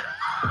back.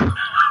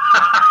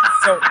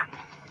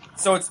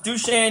 So it's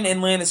Duchesne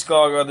and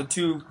Landeskog are the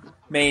two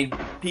main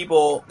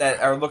people that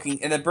are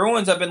looking. And the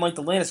Bruins have been linked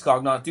to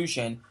Landeskog, not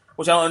Duchesne,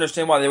 which I don't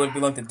understand why they would be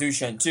linked to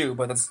Duchesne too,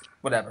 but that's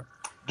whatever.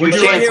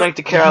 Duchesne's linked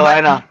to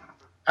Carolina.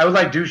 I would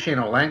like Duchesne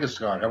or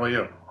Landeskog. How about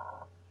you?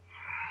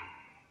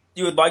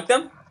 You would like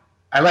them?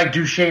 I like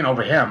Duchesne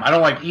over him. I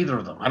don't like either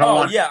of them. I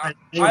like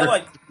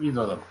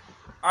either of them.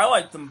 I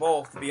like them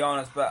both, to be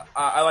honest, but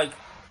I like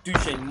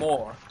Duchesne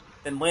more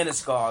than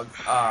Landeskog.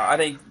 I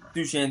think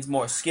Duchesne's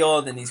more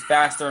skilled and he's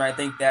faster, and I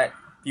think that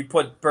if you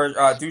put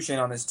Duchesne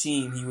on this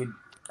team, he would.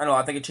 I don't know.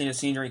 I think a change of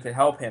scenery could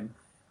help him.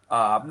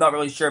 I'm not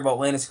really sure about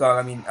Landeskog.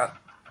 I mean,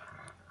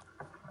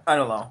 I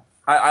don't know.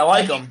 I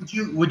like him.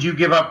 Would you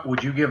give up?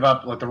 Would you give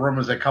up? Like the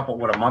rumors a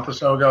month or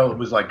so ago? It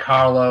was like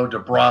Carlo,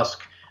 DeBrusque.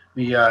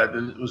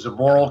 It was a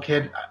Boral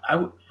kid.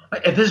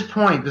 At this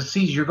point, the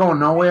season, you're going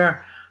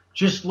nowhere.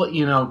 Just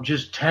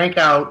just tank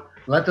out,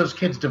 let those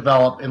kids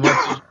develop, and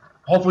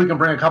hopefully we can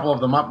bring a couple of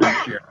them up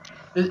next year.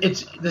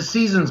 The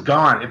season's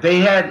gone. If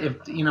they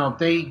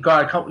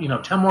got a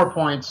couple, 10 more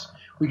points,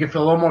 we could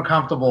feel a little more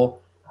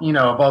comfortable,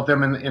 about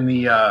them in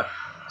the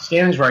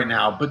standings right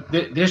now. But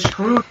they're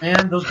screwed,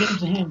 man. Those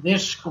games in hand, they're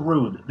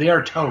screwed. They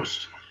are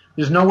toast.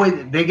 There's no way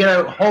they get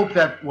to hope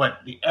that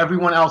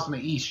everyone else in the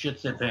East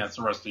shits their pants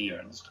the rest of the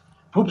year.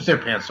 Poops their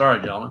pants. Sorry,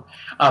 gentlemen.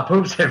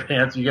 Poops their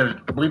pants. You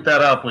got to bleep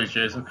that out, please,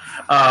 Jason.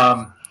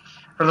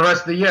 For for the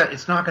rest of the year.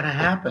 It's not going to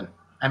happen.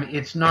 I mean,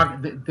 it's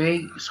not.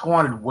 They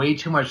squandered way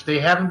too much. They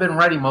haven't been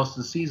ready most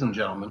of the season,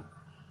 gentlemen.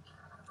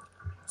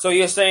 So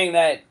you're saying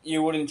that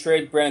you wouldn't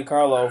trade Brandon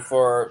Carlo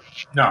for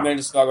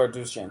Landeskog or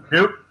Duchesne?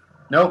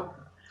 Nope.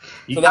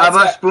 So how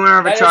about Spooner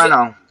or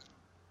Vetrano?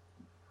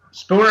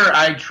 Spooner,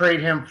 I'd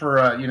trade him for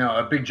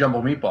a big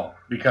jumbo meatball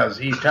because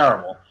he's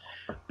terrible.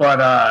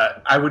 But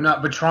I would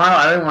not. Vetrano,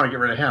 I didn't want to get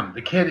rid of him.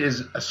 The kid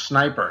is a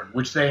sniper,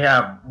 which they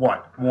have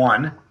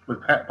one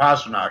with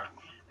Pasternak.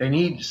 They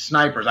need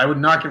snipers. I would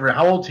not get rid of.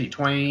 How old is he?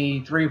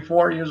 23,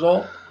 4 years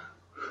old?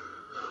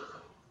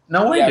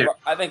 No way, dude.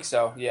 I think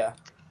so. Yeah.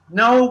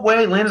 No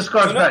way.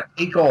 Landeskog's got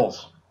 8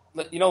 goals.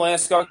 You know,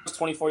 Landeskog's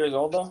 24 years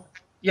old though.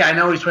 Yeah, I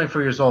know he's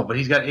 24 years old, but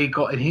he's got 8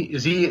 goals. And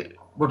is he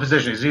what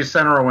position? Is he a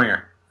center or a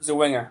winger? He's a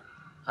winger.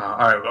 All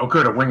right. Oh,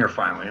 good. A winger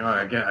finally.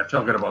 Again, I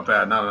feel good about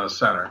that. Not a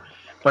center.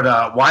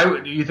 But why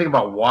would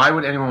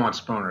anyone want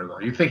Spooner though?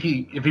 You think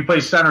if he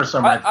plays center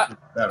somewhere,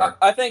 better?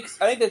 I think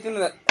the thing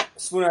that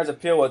Spooner has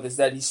appeal with is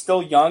that he's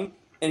still young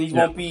and he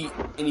won't be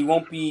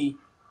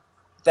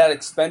that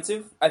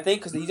expensive. I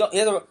think because he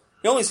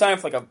only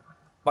signed for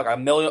like a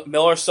mil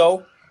or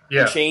so.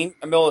 Yeah. A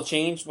mil of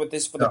change with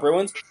this for the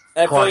Bruins.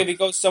 And I feel like if he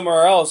goes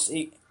somewhere else,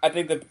 I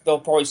think that they'll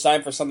probably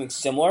sign for something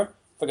similar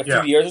for like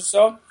a few years or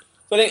so.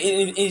 So I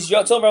think he's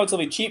still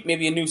relatively cheap.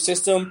 Maybe a new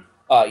system,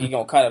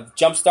 kind of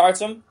jump starts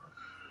him.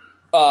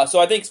 So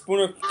I think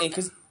Spooner,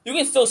 because you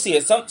can still see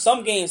it.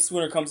 Some games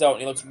Spooner comes out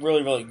and he looks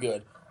really, really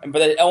good, but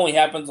it only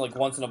happens like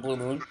once in a blue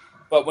moon.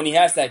 But when he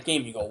has that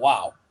game, you go,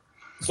 wow.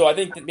 So I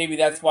think that maybe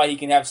that's why he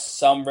can have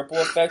some ripple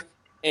effect.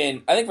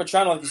 And I think for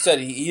Toronto, like you said,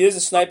 he is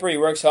a sniper. He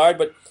works hard,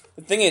 but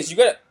the thing is, you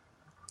gotta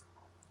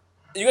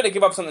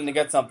give up something to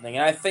get something.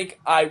 And I think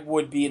I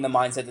would be in the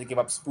mindset to give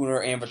up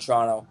Spooner and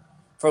Vetrano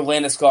for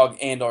Landeskog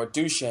and or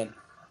Duchesne.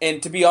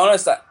 And to be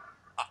honest,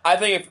 I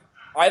think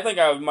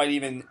I might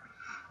even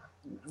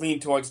lean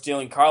towards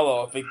dealing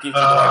Carlo if it gives you the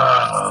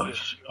right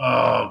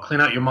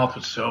clean out your mouth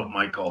with soap,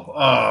 Michael.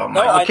 Oh,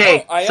 my. No,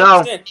 okay,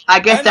 so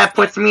I guess that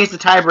puts me as the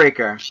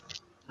tiebreaker.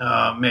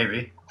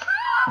 Maybe.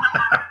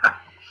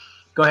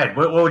 Go ahead.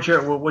 What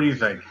do you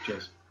think,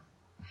 Chase?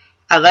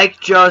 I like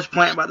Joe's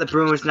point about the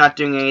Bruins not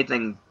doing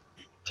anything,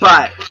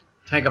 but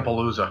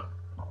Tankapalooza.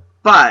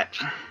 But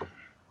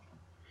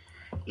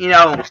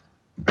I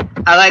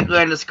like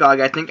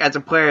Landeskog. I think as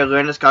a player,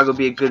 Landeskog will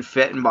be a good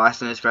fit in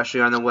Boston, especially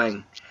on the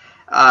wing.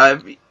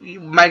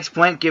 Mike's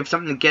point, give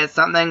something to get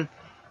something.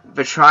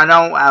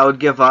 Vetrano, I would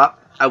give up.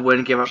 I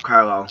wouldn't give up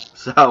Carlo.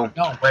 So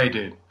no way,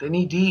 dude. They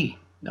need D.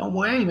 No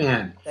way,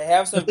 man. They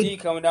have some D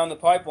coming down the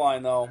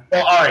pipeline, though.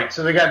 Well, all right.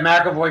 So they got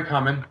McAvoy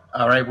coming.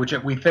 All right, which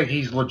we think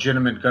he's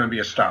legitimate, going to be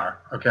a star.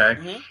 Okay.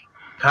 Mm-hmm.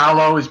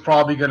 Carlo is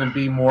probably going to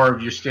be more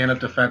of your stand-up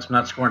defenseman,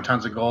 not scoring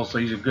tons of goals. So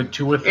he's a good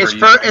 2 or 3.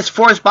 Is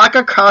Forrest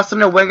Baca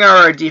Carlson a winger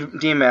or a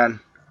D-man?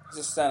 He's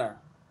a center.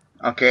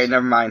 Okay,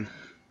 never mind.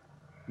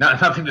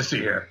 Nothing to see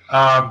here.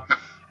 Don't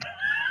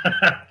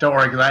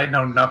worry, because I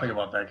know nothing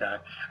about that guy.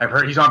 I've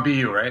heard he's on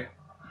BU, right?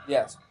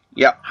 Yes.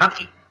 Yep.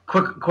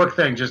 Quick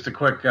thing, just a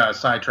quick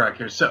sidetrack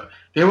here. So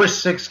there were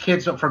 6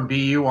 kids from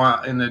BU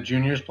in the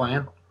juniors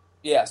playing.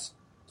 Yes.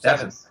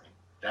 7.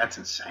 That's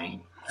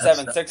insane.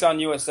 7. 6 on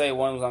USA.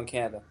 1 was on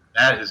Canada.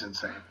 That is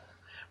insane.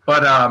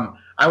 But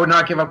I would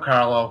not give up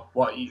Carlo.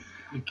 Well, he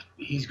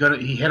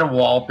hit a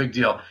wall, big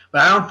deal.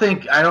 But I don't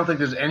think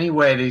there's any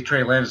way they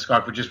trade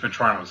Landeskog for just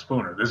Vetrano and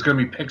Spooner. There's going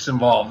to be picks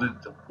involved,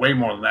 way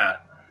more than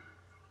that.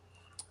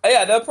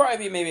 Yeah, there'll probably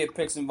be maybe a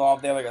picks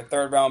involved. They have like a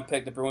 3rd round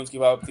pick. The Bruins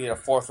give up a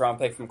 4th round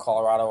pick from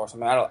Colorado or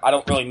something. I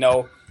don't really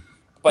know,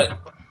 but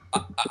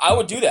I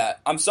would do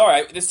that. I'm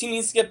sorry. This team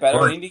needs to get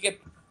better. They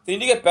need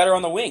to get better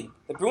on the wing.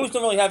 The Bruins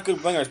don't really have good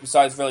wingers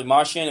besides really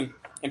Marchand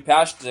and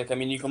Pasternak. I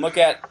mean, you can look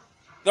at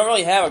they don't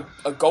really have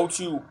a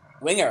go-to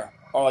winger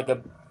or like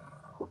a.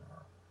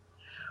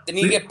 They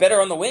need to get better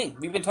on the wing.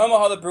 We've been talking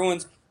about how the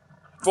Bruins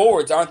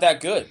forwards aren't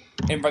that good,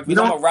 and like we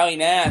talking about Riley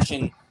Nash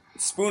and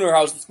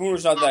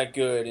Spooner's not that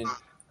good, and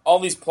all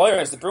these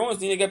players. The Bruins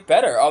need to get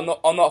better on the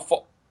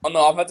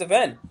offensive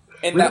end.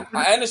 And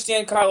I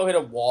understand Carlo hit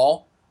a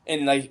wall,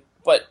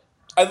 but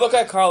I look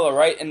at Carlo,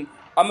 right, and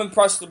I'm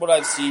impressed with what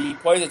I see. He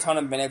plays a ton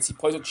of minutes. He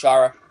plays with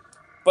Chara,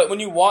 but when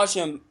you watch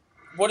him,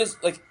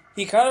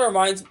 he kind of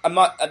reminds.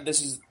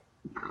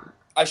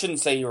 I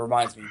shouldn't say he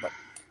reminds me, but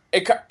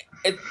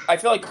I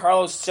feel like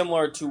Carlo's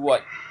similar to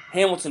what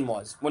Hamilton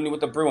was with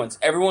the Bruins.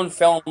 Everyone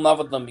fell in love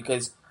with him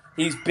because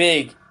he's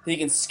big, he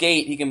can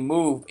skate, he can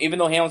move. Even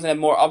though Hamilton had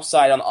more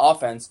upside on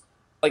offense,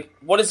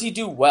 what does he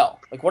do well?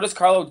 What does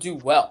Carlo do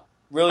well?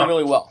 Really,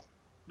 really well.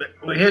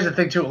 But here's the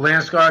thing too,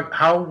 Landeskog.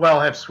 How well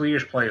have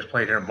Swedish players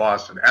played here in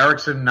Boston?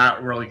 Eriksson,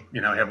 not really.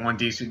 Had one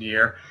decent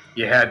year.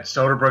 You had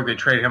Soderberg. They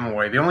traded him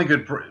away. The only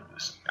good.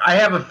 I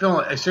have a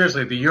feeling.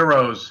 Seriously, the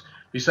Euros,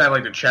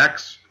 besides the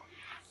Czechs,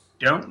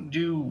 don't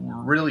do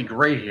really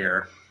great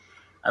here.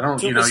 I don't.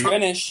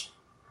 Finnish.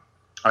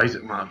 Oh,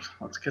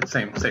 let's get the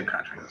same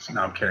country.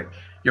 No, I'm kidding.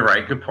 You're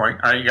right. Good point.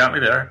 All right, you got me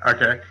there.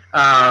 Okay.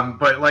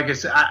 But like I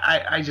said,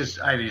 I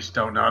just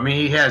don't know. I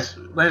mean,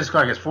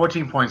 Landeskog has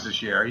 14 points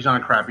this year. He's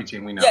on a crappy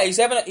team. We know. Yeah, he's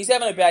having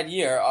a bad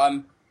year.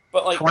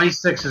 But like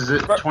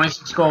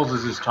 26 goals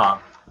is his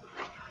top.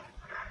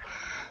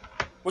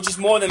 Which is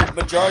more than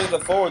majority of the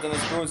forwards on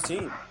this Bruins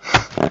team.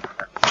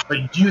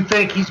 But do you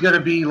think he's going to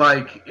be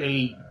like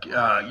a,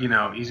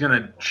 he's going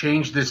to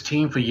change this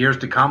team for years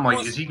to come?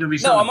 Like, is he going to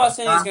be? No, I'm not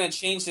saying he's going to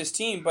change this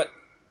team, but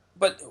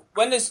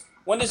when does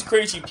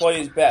Krejci play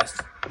his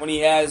best? When he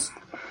has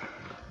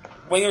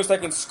wingers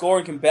that can score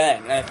and can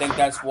bang, and I think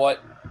that's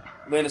what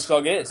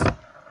Landeskog is.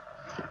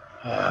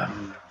 I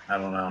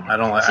don't know.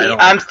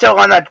 I'm still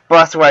on that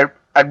bus where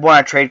I'd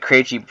want to trade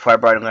Krejci before I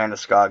brought in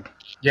Landeskog.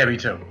 Yeah, me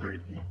too.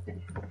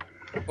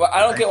 Well, I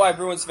don't get why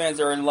Bruins fans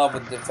are in love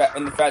with the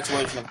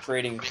infatuation of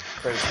trading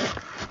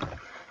Krejci.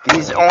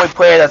 He's the only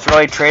player that's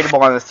really tradable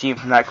on this team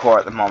from that core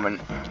at the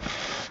moment.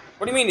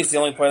 What do you mean he's the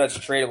only player that's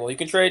tradable? You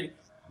could trade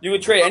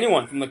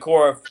anyone from the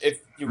core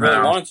if you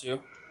really wanted to.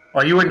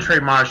 Well, you wouldn't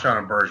trade Marchand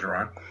and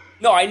Bergeron.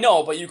 No, I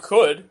know, but you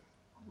could.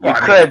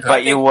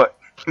 But you would.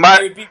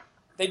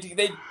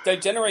 They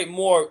generate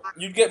more.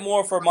 You'd get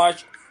more for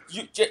March.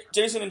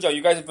 Jason and Joe,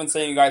 you guys have been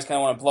saying you guys kind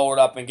of want to blow it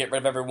up and get rid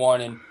of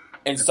everyone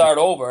and start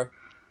over.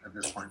 At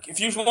this point, if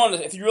you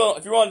wanted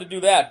to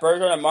do that,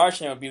 Bergeron and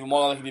Marchand would be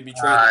more likely to be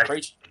traded than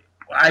Krejci.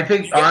 I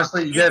think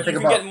honestly, you got to think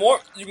about.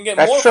 You can get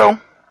that's more. True.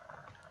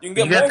 You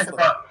can get more.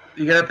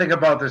 You got to think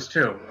about this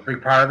too. A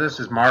big part of this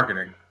is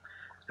marketing.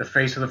 The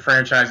face of the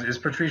franchise is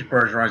Patrice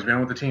Bergeron. He's been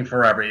with the team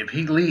forever. If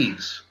he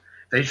leaves,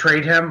 they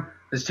trade him.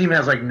 This team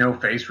has like no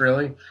face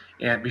really,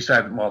 and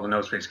besides, the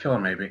nose face killer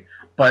maybe.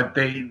 But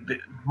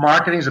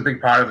marketing is a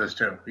big part of this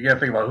too. You got to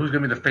think about who's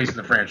going to be the face of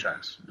the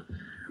franchise.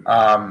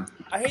 I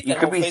hate that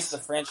whole face of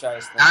the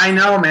franchise thing. I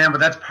know, man, but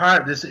that's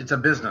part of this. It's a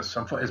business.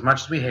 As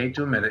much as we hate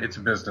to admit it, it's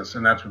a business,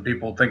 and that's what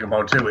people think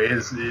about too.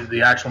 Is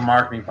the actual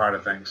marketing part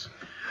of things.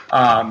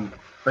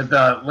 But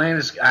the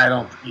Landis, I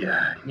don't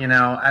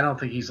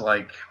think he's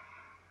like.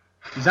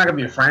 He's not going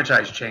to be a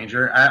franchise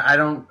changer.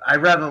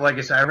 I'd rather, like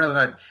I said, I'd rather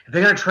not. If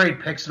they're going to trade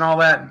picks and all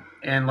that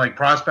and like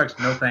prospects,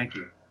 no, thank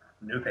you.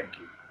 No, thank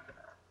you.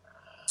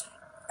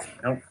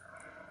 Nope.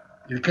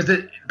 Because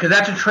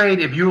that's a trade.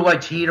 If you were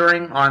like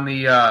teetering on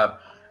the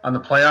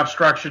playoff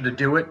structure to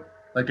do it,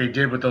 like they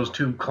did with those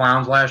two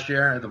clowns last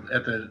year at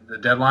the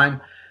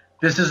deadline,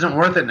 this isn't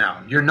worth it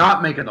now. You're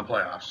not making the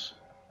playoffs.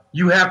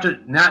 You have to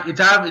now.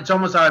 It's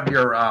almost out of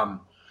your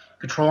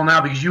control now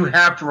because you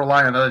have to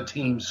rely on other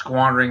teams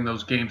squandering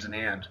those games in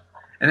hand,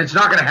 and it's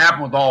not going to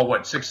happen with all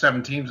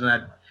 6-7 teams in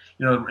that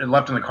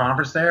left in the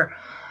conference there.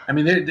 I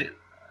mean, the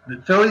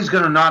Philly's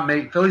not going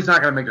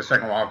to make the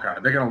second wild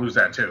card. They're going to lose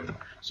that too.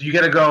 So you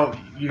got to go.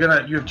 You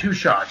have two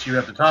shots. You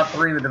have the top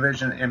three in the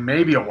division and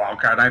maybe a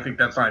wild card. I think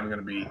that's not even going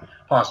to be a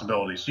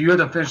possibility. So you have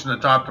to finish in the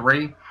top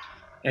three.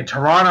 And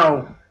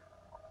Toronto,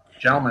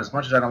 gentlemen, as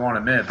much as I don't want to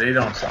admit, they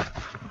don't suck.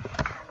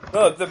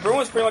 No, the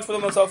Bruins pretty much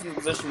put themselves in a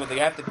position where they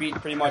have to beat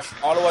pretty much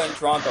Ottawa and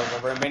Toronto the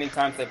remaining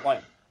times they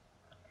play.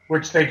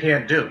 Which they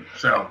can't do.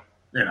 So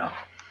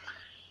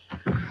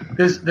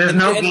there's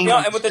no game.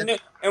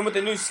 And with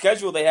the new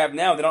schedule they have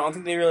now, I don't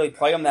think they really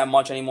play them that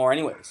much anymore.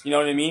 Anyways, you know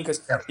what I mean?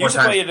 Because you used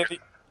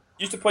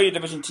to play your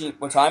division team.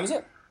 What time is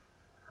it?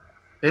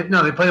 They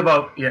play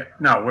about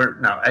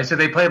I said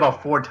they play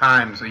about 4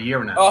 times a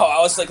year now. Oh, I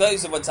was like, you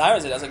said what time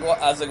is it? I was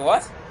like,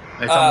 what?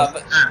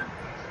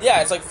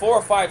 Yeah, it's like 4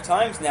 or 5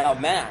 times now,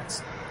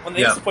 max. When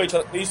they used to play each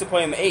other, they used to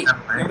play them 8.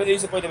 Remember, they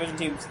used to play division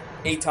teams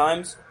 8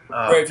 times.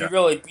 Where if you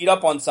really beat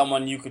up on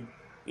someone, you could,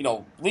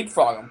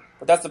 leapfrog them.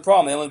 But that's the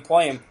problem; they only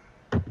play them.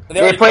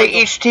 They play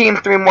each team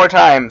 3 more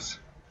times.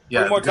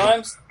 3 more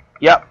times.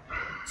 Yep.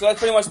 So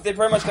that's they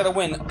pretty much got to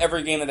win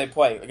every game that they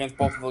play against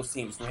both of those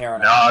teams from here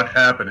on out. Not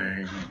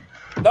happening.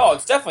 No,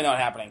 it's definitely not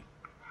happening.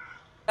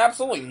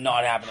 Absolutely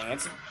not happening.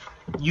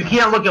 You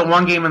can't look at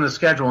one game in the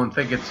schedule and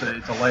think it's a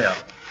layup.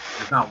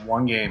 It's not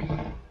one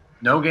game.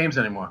 No games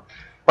anymore.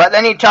 But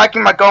then you're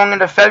talking about going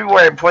into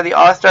February before the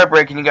All-Star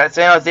break, and you got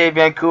San Jose,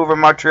 Vancouver,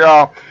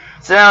 Montreal,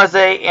 San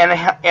Jose,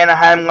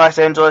 Anaheim, Los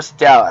Angeles,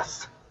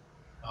 Dallas.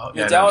 Oh,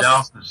 yeah,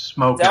 Dallas is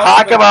smoking.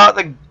 Talk about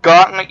the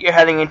gauntlet you're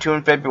heading into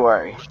in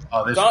February.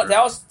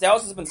 Dallas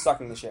has been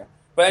sucking this year.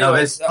 But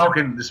anyways, they're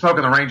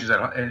smoking the Rangers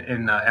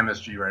in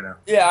MSG right now.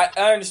 Yeah,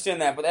 I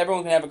understand that, but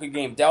everyone can have a good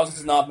game. Dallas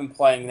has not been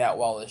playing that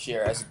well this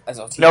year as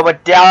a team. No,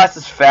 but Dallas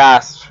is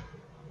fast.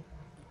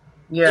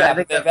 Yeah,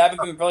 they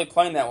haven't been really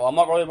playing that well. I'm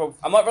not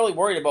really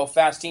worried about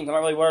fast teams. I'm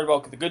not really worried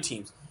about the good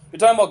teams. You're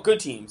talking about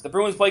good teams. The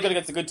Bruins play good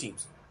against the good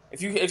teams.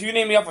 If you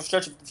name me up a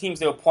stretch of the teams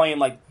they were playing,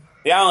 like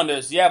the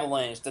Islanders, the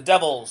Avalanche, the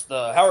Devils,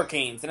 the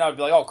Hurricanes, then I would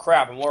be like, oh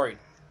crap, I'm worried.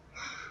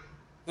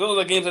 Those are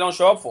the games they don't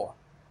show up for.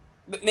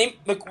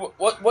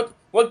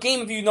 What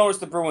game have you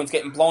noticed the Bruins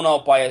getting blown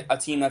out by a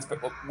team that's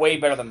way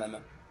better than them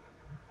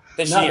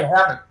this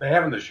year? They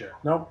haven't this year.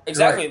 Nope.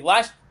 Exactly.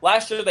 Right.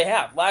 Last year they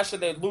have. Last year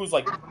they'd lose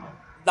like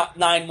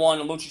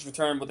 9-1 and Lucic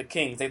returned with the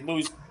Kings. They'd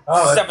lose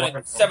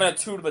 7-2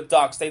 to the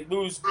Ducks. They'd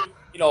lose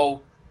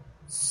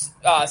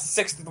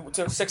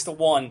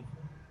 6-1.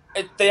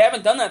 They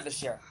haven't done that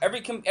this year.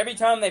 Every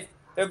time I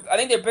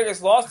think their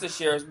biggest loss this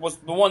year was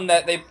the one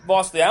that they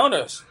lost to the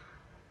Islanders.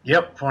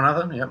 Yep,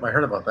 4-0. Yep, I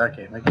heard about that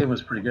game. That game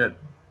was pretty good.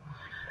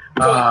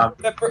 So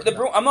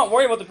I'm not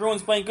worried about the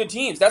Bruins playing good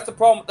teams. That's the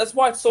problem. That's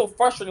why it's so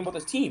frustrating about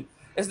this team.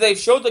 Is they've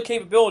showed the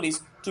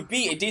capabilities to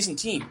be a decent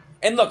team.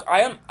 And look,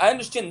 I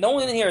understand. No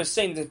one in here is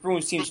saying that the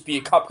Bruins team should be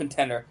a cup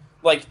contender,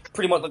 like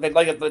pretty much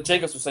like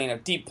Jacobs was saying, a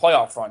deep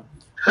playoff run.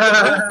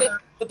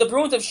 But the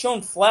Bruins have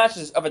shown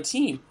flashes of a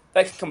team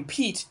that can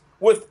compete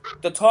with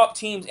the top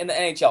teams in the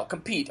NHL.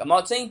 Compete. I'm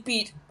not saying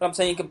beat, but I'm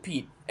saying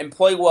compete and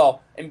play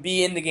well and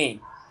be in the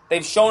game.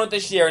 They've shown it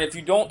this year, and if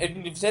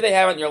you say they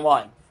haven't, you're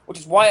lying. Which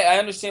is why I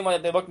understand why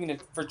they're looking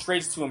for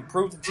trades to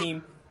improve the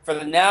team for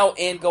the now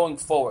and going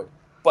forward.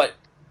 But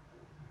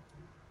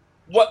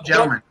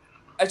gentlemen,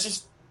 it's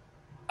just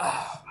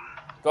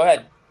go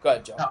ahead,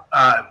 Joe.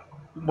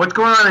 What's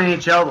going on in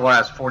NHL the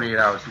last 48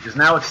 hours? Because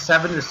now it's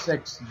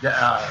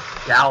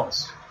 7-6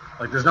 Dallas.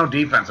 Like there's no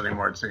defense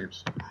anymore, it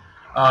seems.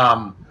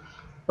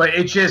 But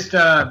it's just,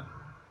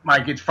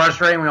 Mike, it's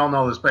frustrating. We all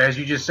know this, but as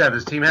you just said,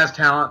 this team has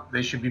talent.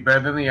 They should be better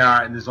than they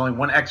are, and there's only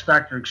one X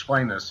factor to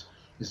explain this.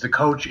 Is the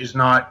coach is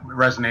not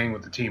resonating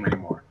with the team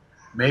anymore.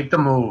 Make the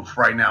move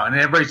right now. And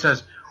everybody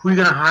says, who are you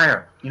going to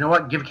hire? You know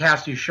what? Give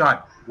Cassidy a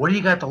shot. What do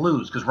you got to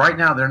lose? Because right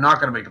now they're not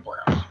going to make the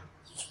playoffs.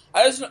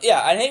 I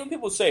hate when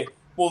people say,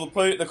 well,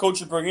 the coach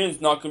you bring in is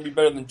not going to be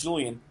better than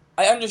Julien.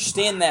 I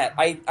understand that.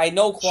 I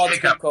know Claude's a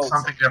good coach.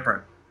 Something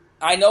different.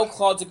 I know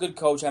Claude's a good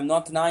coach. I'm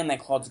not denying that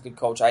Claude's a good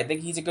coach. I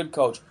think he's a good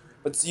coach.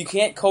 But you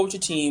can't coach a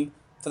team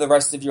for the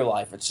rest of your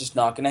life. It's just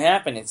not going to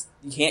happen.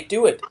 You can't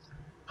do it.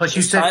 Plus,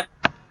 you said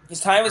his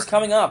time is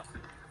coming up.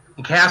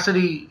 And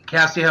Cassidy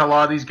had a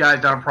lot of these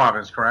guys down in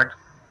Providence, correct?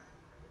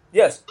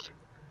 Yes.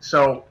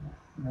 So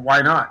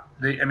why not?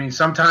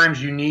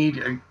 Sometimes you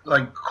need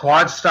like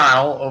Claude's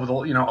style over the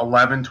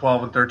 11,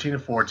 12, and 13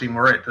 and 14.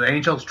 Where the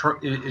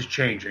NHL is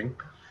changing.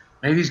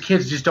 Maybe these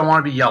kids just don't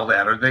want to be yelled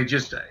at, or they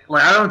just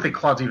I don't think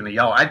Claude's even a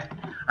yell.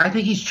 I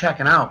think he's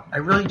checking out. I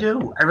really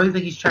do. I really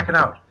think he's checking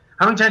out.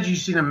 How many times have you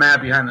seen him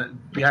mad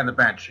behind the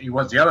bench? He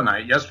was the other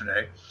night,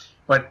 yesterday,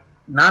 but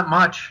not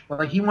much.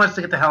 Like he wants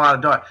to get the hell out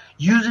of Dodge.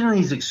 Using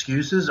these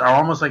excuses are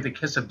almost like the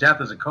kiss of death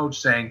as a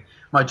coach, saying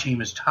my team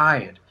is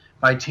tired,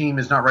 my team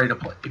is not ready to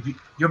play.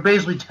 You're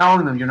basically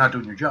telling them you're not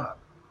doing your job.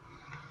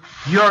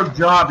 Your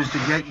job is to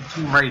get your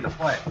team ready to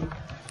play.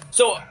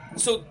 So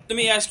let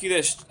me ask you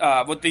this: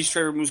 with these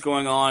trade moves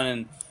going on,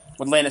 and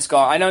with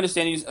Landeskog, I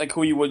understand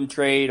who you wouldn't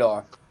trade,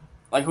 or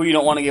like who you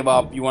don't want to give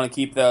up. You want to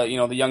keep the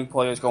young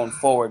players going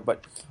forward.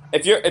 But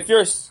if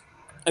you're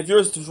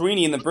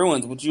Sweeney and the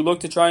Bruins, would you look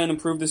to try and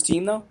improve this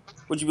team though?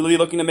 Would you really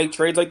looking to make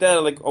trades like that,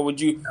 or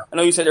would you? I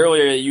know you said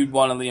earlier that you'd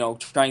want to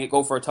try and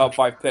go for a top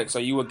 5 pick. So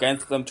are you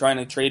against them trying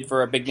to trade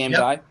for a big name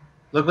guy?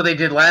 Look what they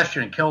did last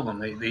year and killed them.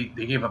 They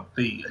gave up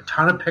a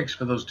ton of picks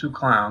for those 2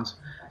 clowns,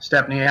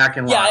 Stepniak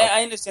and Lyle. Yeah,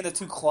 I understand the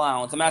 2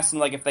 clowns. I'm asking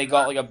if they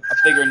got a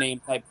bigger name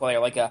type player,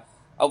 like a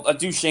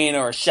Duchesne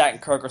or a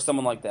Shattenkirk or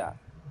someone like that.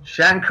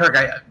 Shattenkirk,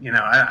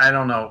 I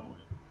don't know.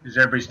 Is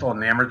everybody still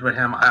enamored with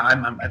him?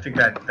 I think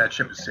that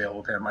ship has sailed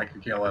with him. I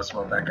could care less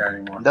about that guy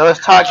anymore. Those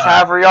talks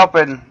have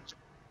reopened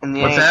in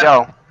the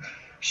NHL.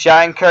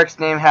 Shattenkirk's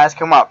name has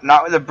come up,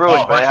 not with the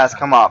Bruins, but it has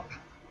come up.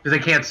 Because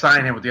they can't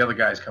sign him with the other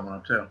guys coming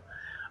up too.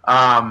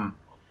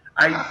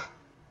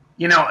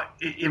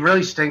 It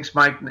really stinks,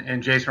 Mike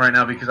and Jason, right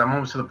now because I'm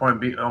almost to the point of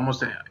being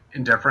almost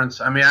indifference.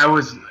 I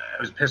was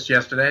pissed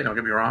yesterday. Don't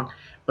get me wrong,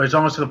 but it's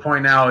almost to the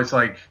point now. It's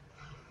like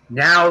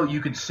now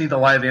you can see the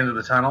light at the end of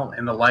the tunnel,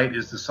 and the light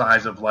is the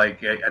size of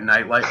like a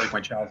nightlight, like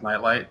my child's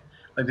nightlight.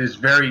 Like it's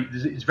very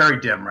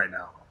dim right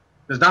now.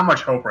 There's not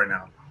much hope right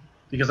now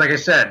because, like I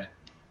said,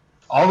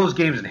 all those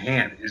games in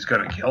hand is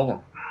going to kill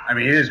them.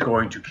 It is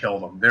going to kill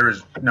them. There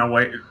is no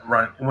way to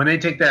run. When they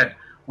take that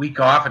week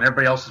off and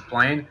everybody else is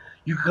playing,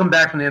 you can come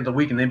back from the end of the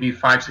week and they'd be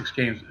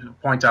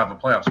 5-6 points out of a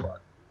playoff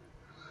spot.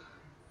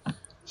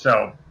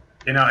 So,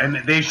 and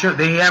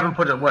they haven't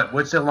put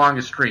what's their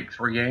longest streak?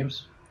 3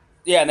 games?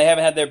 Yeah, and they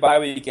haven't had their bye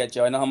week yet,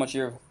 Joe. I know how much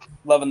you're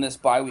loving this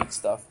bye week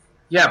stuff.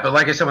 Yeah, but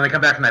like I said, when they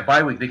come back from that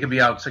bye week, they could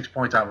be out 6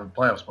 points out of a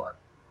playoff spot.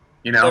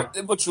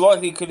 Which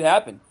likely could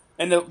happen.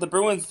 And the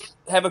Bruins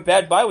have a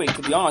bad bye week,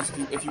 to be honest,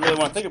 if you really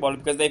want to think about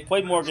it, because they've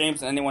played more games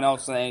than anyone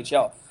else in the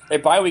NHL. Their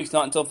bye week's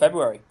not until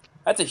February.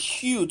 That's a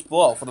huge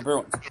blow for the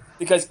Bruins.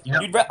 Because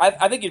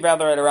I think you'd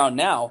rather it around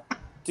now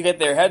to get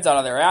their heads out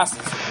of their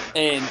asses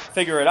and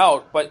figure it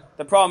out. But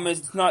the problem is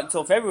it's not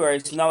until February,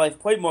 so now they've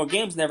played more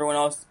games than everyone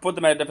else to put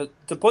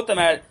them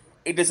at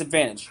a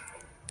disadvantage.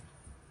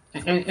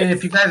 And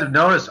if you guys have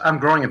noticed, I'm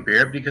growing a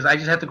beard because I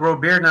just have to grow a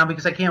beard now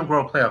because I can't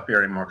grow a playoff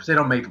beard anymore because they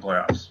don't make the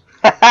playoffs.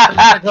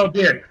 I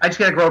just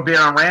got to grow a beard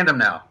on random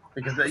now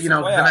because they're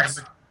not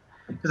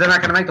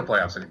going to make the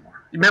playoffs anymore.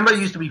 Remember, it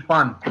used to be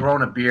fun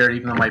growing a beard,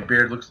 even though my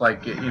beard looks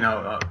like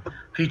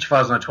peach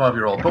fuzz on a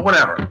 12-year-old. But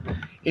whatever,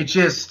 it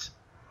just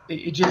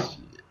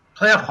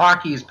playoff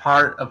hockey is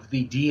part of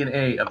the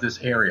DNA of this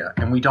area,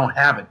 and we don't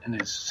have it, and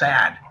it's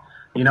sad.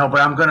 But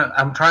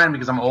I'm trying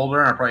because I'm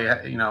older, and I probably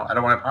I don't want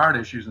to have heart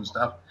issues and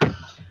stuff.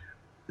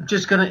 It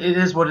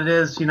is what it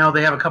is. They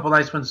have a couple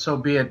nice ones, so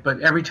be it.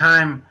 But every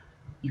time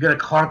you get a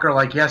clunker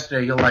like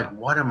yesterday, you're like,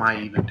 what am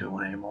I even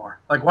doing anymore?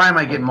 Like, why am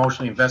I getting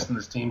emotionally invested in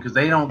this team? Because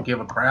they don't give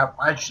a crap.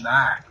 Why should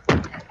I?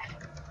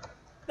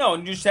 No,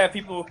 and you just have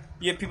people.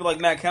 You have people like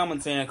Matt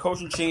Kalman saying a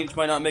coaching change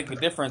might not make a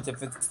difference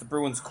if it's the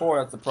Bruins' core.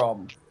 That's the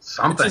problem.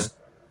 Something.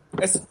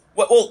 What's the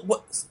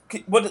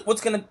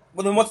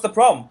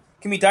problem?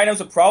 Can we diagnose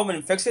a problem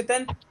and fix it?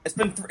 Then it's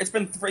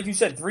been like you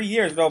said 3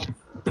 years without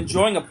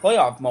enjoying a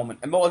playoff moment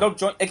and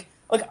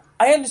like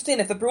I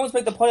understand if the Bruins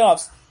make the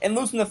playoffs and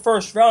lose in the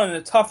first round in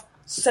a tough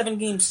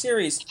 7-game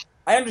series.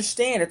 I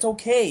understand it's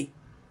okay.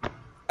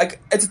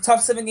 Like it's a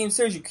tough 7-game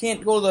series. You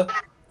can't go to the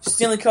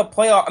Stanley Cup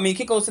playoff. I mean, you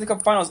can't go to the Stanley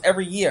Cup Finals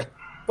every year.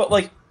 But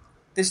like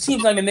this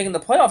team's not even making the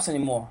playoffs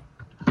anymore.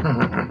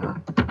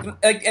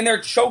 And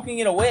they're choking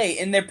it away,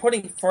 and they're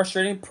putting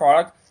frustrating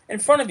product in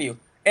front of you.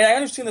 And I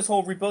understand this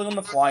whole rebuilding on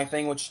the fly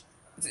thing, which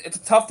it's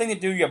a tough thing to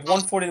do. You have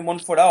 1 foot in, 1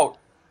 foot out.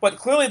 But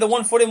clearly the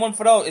 1 foot in, 1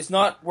 foot out is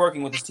not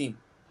working with this team.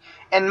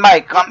 And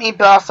Mike, let me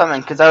build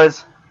something,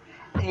 because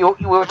we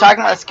were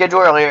talking about the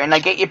schedule earlier, and I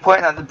get your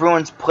point that the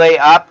Bruins play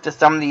up to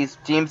some of these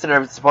teams that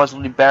are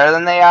supposedly better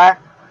than they are.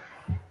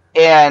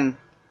 And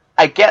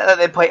I get that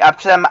they play up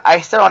to them.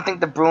 I still don't think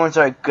the Bruins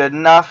are good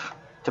enough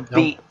to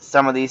beat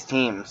some of these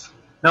teams.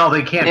 No,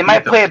 they can't. They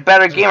might play a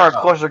better game or a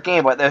closer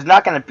game, but they're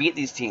not going to beat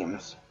these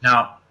teams.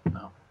 No.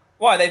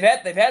 Why? They've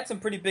had some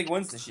pretty big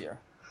wins this year.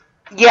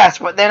 Yes,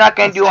 but they're not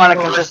going to do it on a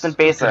consistent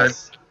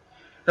basis.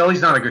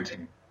 Philly's not a good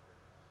team.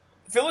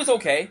 Philly's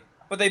okay,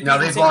 but they've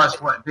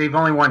lost. They've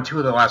only won 2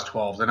 of the last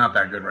 12. They're not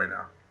that good right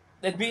now.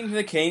 They've beaten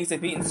the Kings.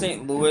 They've beaten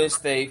St. Louis.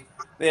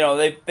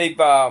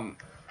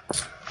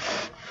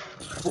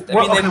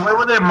 What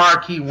were their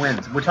marquee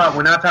wins? We're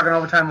not talking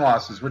overtime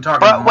losses. We're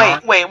talking. But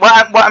wait.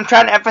 What I'm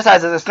trying to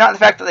emphasize is it's not the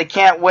fact that they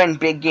can't win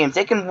big games.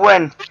 They can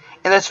win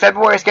in this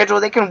February schedule.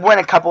 They can win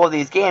a couple of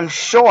these games,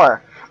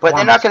 sure, but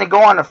they're not going to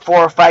go on a 4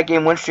 or 5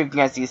 game win streak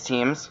against these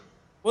teams.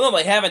 Well, no,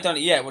 they haven't done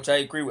it yet, which I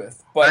agree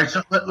with. But all right,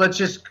 so let's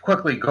just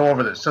quickly go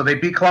over this. So they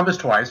beat Columbus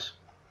twice.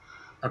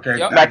 Okay,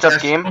 yep.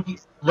 Matchup game.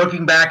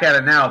 Looking back at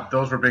it now,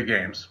 those were big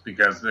games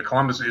because the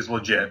Columbus is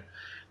legit.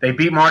 They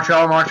beat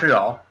Montreal.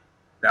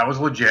 That was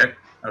legit.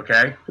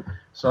 Okay,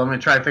 so let me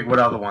try to think what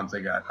other ones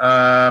they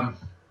got.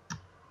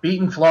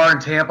 Beating Florida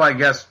and Tampa, I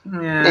guess.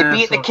 They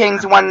beat the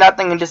Kings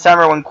 1-0 in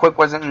December when Quick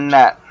wasn't in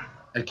net.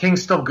 The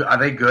Kings still good? Are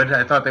they good?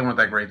 I thought they weren't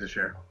that great this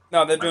year.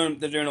 No, they're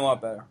doing a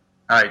lot better.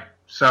 All right,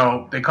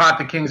 so they caught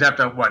the Kings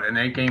after an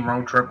 8-game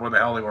road trip where the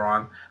hell they were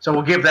on. So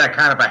we'll give that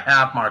kind of a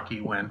half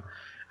marquee win.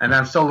 And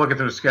I'm still looking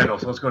ththrough the schedule.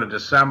 So let's go to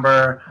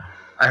December.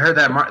 I heard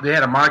that they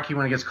had a marquee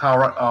win against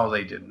Colorado. Oh,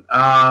 they didn't.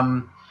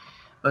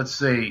 Let's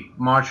see,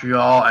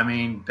 Montreal. I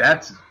mean,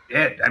 that's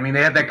it. I mean,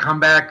 they had that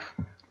comeback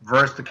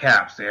versus the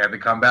Caps. They had the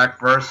comeback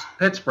versus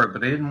Pittsburgh, but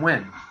they didn't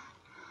win.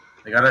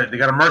 They got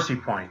a mercy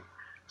point.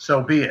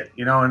 So be it.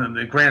 You know, in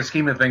the grand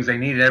scheme of things, they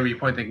needed every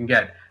point they can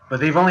get.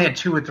 But they've only had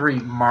 2 or 3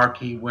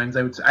 marquee wins.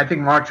 I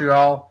think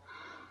Montreal,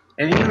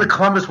 and even the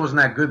Columbus wasn't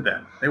that good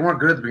then. They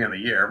weren't good at the beginning of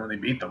the year when they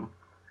beat them.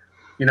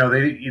 You know,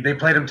 they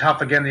played them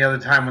tough again the other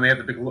time when they had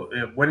the big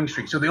winning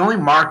streak. So the only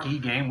marquee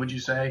game, would you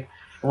say?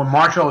 When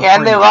Montreal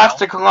was they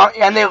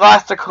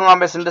lost to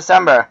Columbus in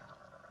December.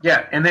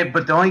 Yeah,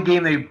 but the only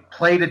game they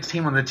played a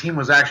team when the team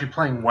was actually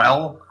playing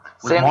well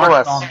was St.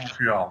 Montreal Louis. and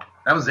Montreal.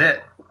 That was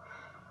it.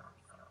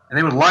 And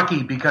they were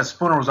lucky because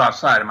Spooner was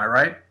offside. Am I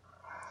right?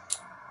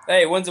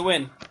 Hey, win's a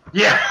win.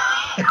 Yeah,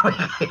 we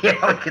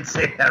can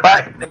say that.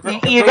 But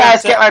Right. you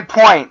guys get my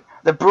point.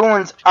 The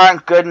Bruins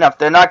aren't good enough.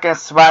 They're not going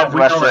to survive the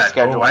rest of the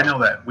schedule. Oh, I know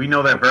that. We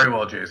know that very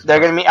well, Jason. They're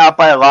going to be out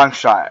by a long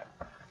shot.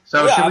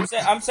 So yeah,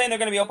 I'm saying they're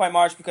going to be out by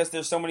March because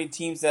there's so many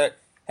teams that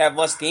have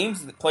less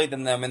games played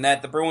than them, and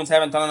that the Bruins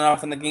haven't done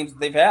enough in the games that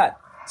they've had.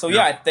 So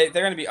yeah, they're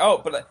going to be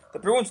out, but the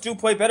Bruins do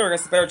play better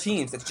against the better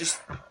teams. It's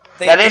just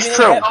that is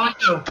true.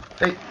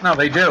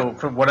 They do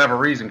for whatever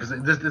reason because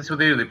this is what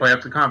they do. They play up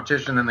to the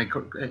competition, and they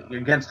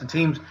against the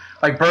teams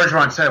like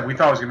Bergeron said. We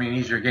thought it was going to be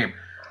an easier game.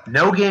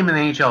 No game in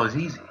the NHL is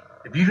easy.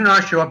 If you do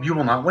not show up, you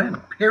will not win.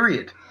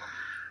 Period.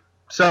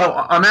 So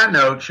on that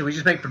note, should we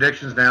just make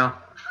predictions now?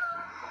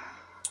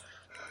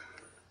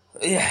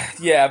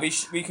 Yeah,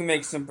 we can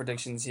make some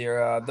predictions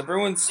here. The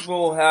Bruins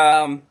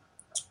will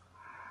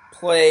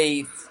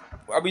play.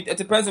 It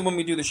depends on when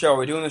we do the show. Are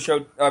we doing the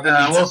show?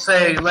 We'll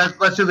say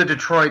let's do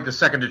the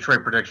second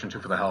Detroit prediction too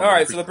for the hell. All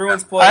right, so the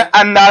Bruins play.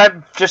 I'm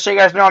not. Just so you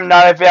guys know, I'm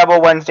not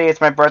available Wednesday.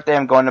 It's my birthday.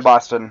 I'm going to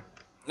Boston.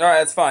 All right,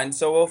 that's fine.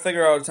 So we'll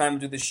figure out a time to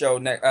do the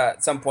show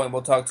at some point.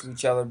 We'll talk to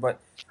each other, but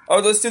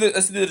let's do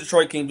the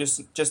Detroit game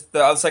just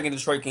the second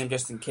Detroit game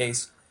just in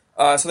case.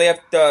 So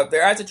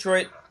they're at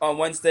Detroit on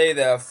Wednesday.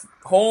 They're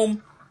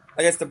home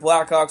against the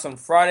Blackhawks on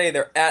Friday.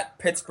 They're at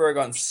Pittsburgh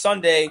on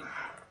Sunday,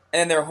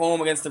 and they're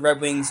home against the Red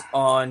Wings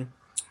on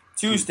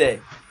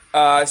Tuesday.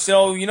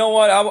 So you know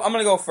what? I'm going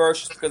to go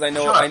first because I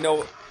know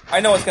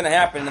what's going to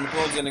happen, and the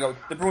Bruins are going to go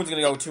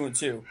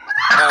 2-2.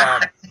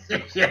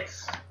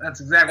 Yes,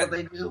 that's exactly what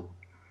they do.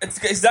 It's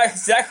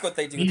exactly what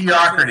they do.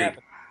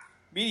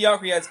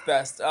 Mediocrity at its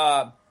best.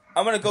 I'm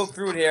going to go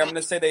through it here. I'm going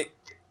to say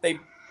they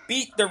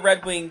beat the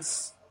Red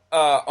Wings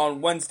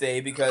on Wednesday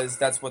because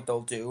that's what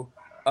they'll do.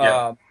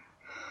 Yeah.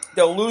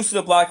 they'll lose to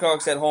the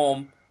Blackhawks at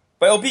home,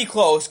 but it'll be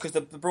close because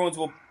the Bruins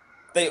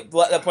they're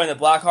playing the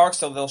Blackhawks,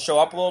 so they'll show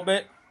up a little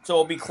bit. So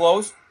it'll be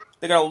close.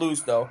 They're gonna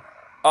lose though.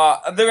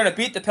 They're gonna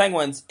beat the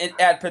Penguins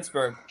at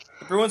Pittsburgh.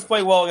 The Bruins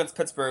play well against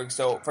Pittsburgh,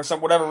 so for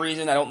whatever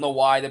reason, I don't know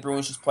why, the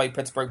Bruins just play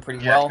Pittsburgh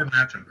pretty well. Yeah, good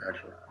matchup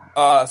actually.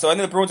 So I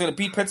think the Bruins are gonna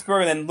beat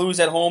Pittsburgh and then lose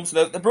at home.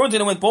 So the Bruins are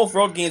gonna win both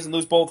road games and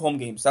lose both home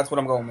games. That's what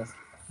I'm going with.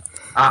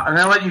 I'm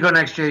gonna let you go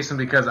next, Jason,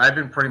 because I've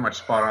been pretty much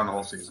spot on the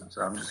whole season.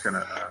 So I'm just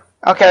gonna.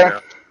 Okay.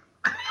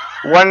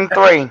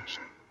 1-3.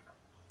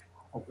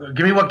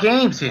 Give me what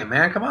games here,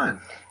 man. Come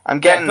on. I'm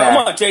getting there.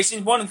 Come on,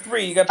 Jason.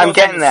 1-3. You got. I'm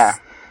getting there.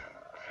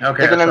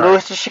 Okay. They're gonna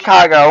lose to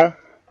Chicago,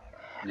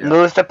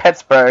 lose to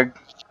Pittsburgh,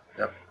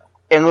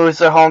 and lose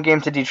their home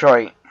game to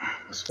Detroit.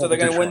 So they're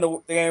gonna win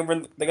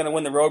they're gonna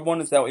win the road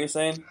one. Is that what you're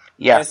saying?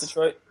 Yes. Against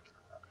Detroit.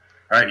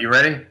 All right, you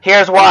ready?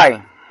 Here's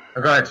why.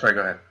 Oh, go ahead. Sorry,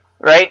 go ahead.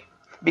 Right?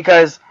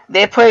 Because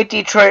they played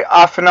Detroit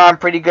off and on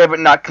pretty good, but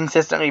not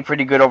consistently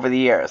pretty good over the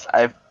years.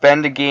 I've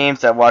been to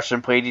games. I've watched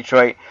them play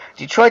Detroit.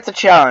 Detroit's a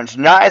challenge,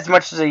 not as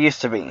much as they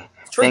used to be.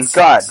 Detroit Thank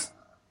God. sucks.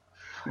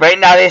 Right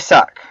now they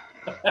suck.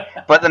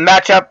 But the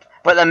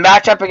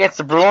matchup against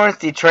the Bruins,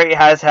 Detroit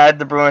has had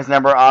the Bruins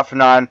number off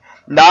and on.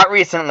 Not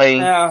recently.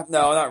 No,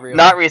 not really.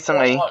 Not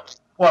recently.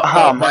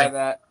 Well,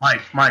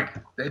 Mike,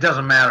 it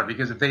doesn't matter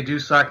because if they do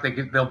suck,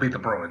 they'll beat the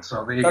Bruins.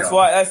 So there you go. That's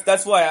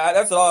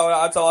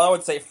all I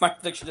would say. My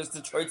prediction is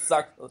Detroit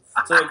sucks.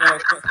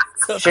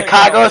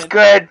 Chicago's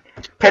good.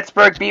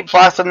 Pittsburgh beat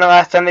Boston the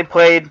last time they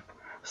played.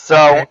 So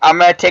okay. I'm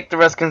gonna take the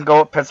risk and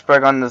go with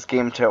Pittsburgh on this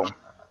game too.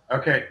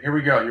 Okay, here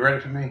we go. You ready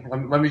for me?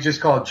 Let me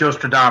just call it Joe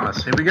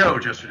Stradamus. Here we go,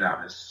 Joe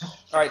Stradamus.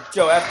 All right,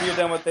 Joe. After you're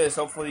done with this,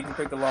 hopefully you can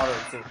pick the lottery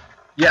too.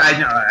 Yeah,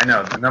 I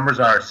know. The numbers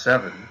are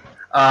 7.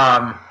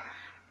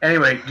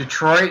 Anyway,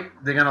 Detroit,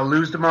 they're going to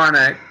lose tomorrow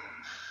night.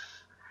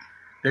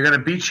 They're going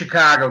to beat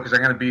Chicago because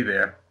they're going to be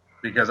there.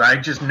 Because I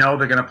just know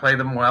they're going to play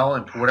them well,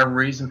 and for whatever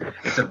reason,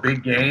 it's a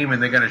big game, and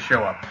they're going to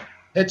show up.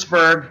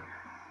 Pittsburgh,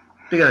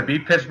 they're going to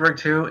beat Pittsburgh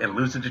too and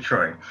lose to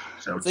Detroit.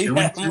 So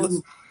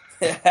 2-2.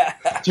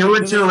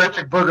 2-2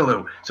 electric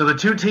boogaloo. So the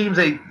two teams,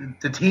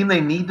 the team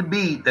they need to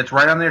beat that's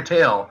right on their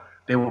tail,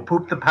 they will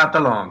poop the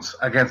pantalons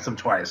against them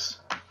twice.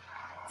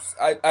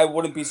 I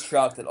wouldn't be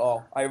shocked at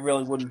all. I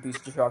really wouldn't be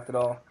shocked at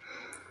all.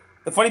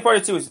 The funny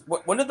part too is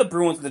when did the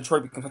Bruins and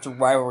Detroit become such a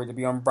rivalry to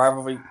be on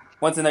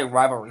Wednesday night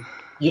rivalry?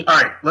 Yeah,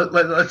 all right,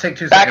 let's take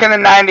 2 Back seconds.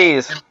 in the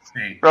 90s,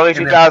 early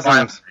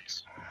 2000s.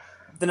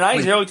 The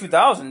 90s, early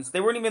 2000s,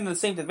 they weren't even in the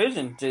same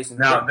division, Jason.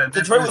 No,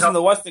 Detroit was in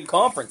the Western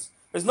Conference.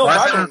 There's no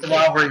rivalry. The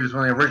rivalry was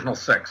one of the original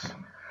 6.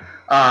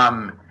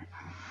 Because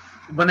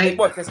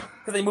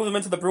they moved them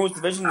into the Bruins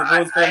division and the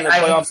Bruins played in the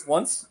playoffs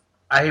once?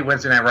 I hate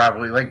Wednesday night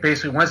rivalry. Like,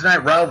 basically, Wednesday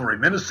night rivalry,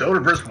 Minnesota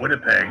versus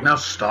Winnipeg. Now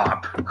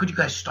stop. Could you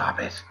guys stop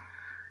it?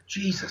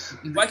 Jesus.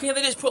 Why can't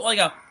they just put, like,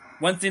 a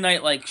Wednesday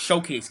night, like,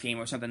 showcase game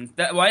or something?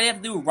 Why do they have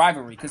to do a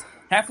rivalry? Because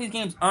half these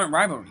games aren't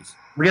rivalries.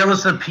 We gotta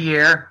listen to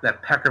Pierre,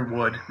 that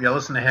Peckerwood. We gotta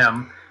listen to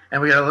him.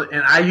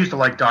 And I used to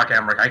like Doc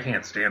Emmerich. I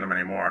can't stand him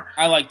anymore.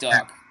 I like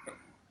Doc.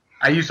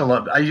 I used to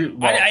love... I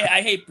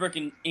hate Brick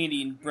and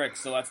Andy and Brick,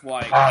 so that's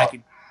why I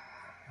could...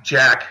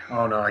 Jack.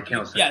 Oh, no, I can't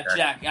listen to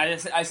Jack. I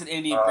said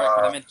Andy and Brick,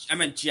 but I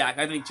meant Jack.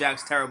 I think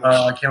Jack's terrible.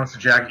 I can't listen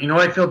to Jack. You know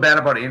what I feel bad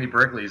about Andy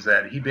Brickley is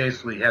that he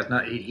basically has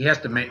not... He has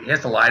to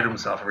lie to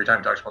himself every time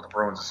he talks about the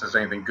Bruins and says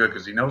anything good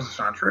because he knows it's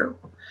not true.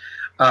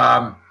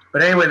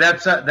 But anyway,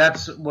 that's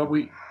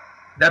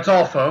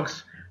all,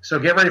 folks. So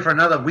get ready for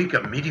another week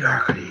of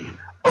mediocrity.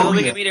 Another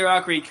week of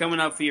mediocrity coming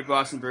up for your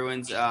Boston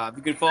Bruins.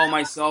 You can follow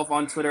myself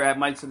on Twitter at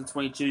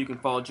Mike722. You can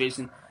follow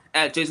Jason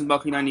at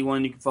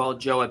JasonBuckley91. You can follow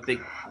Joe at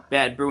Big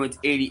Bad Bruins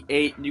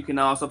 88. You can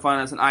also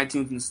find us on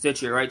iTunes and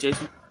Stitcher, right,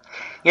 Jason?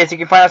 Yes, you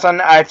can find us on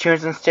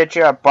iTunes and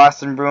Stitcher at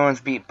Boston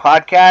Bruins Beat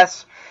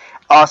Podcast.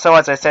 Also,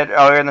 as I said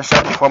earlier in the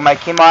show before Mike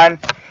came on,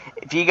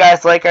 if you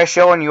guys like our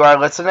show and you are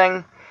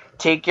listening,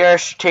 take our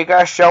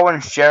show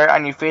and share it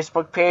on your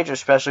Facebook page,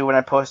 especially when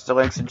I post the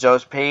links to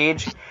Joe's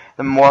page.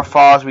 The more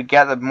follows we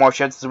get, the more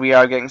chances we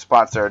are getting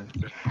sponsored.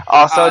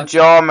 Also,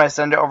 Joe, I'm going to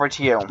send it over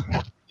to you.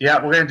 Yeah,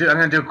 I'm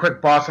gonna do a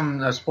quick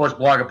Boston sports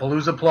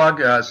blogapalooza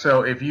plug.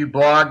 So if you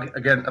blog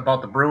again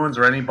about the Bruins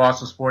or any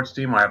Boston sports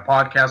team, or have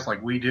podcasts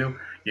like we do,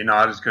 you're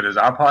not as good as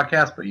our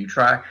podcast, but you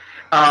try.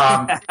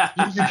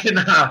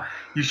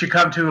 You should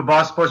come to a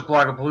Boston Sports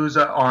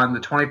Blogapalooza on the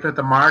 25th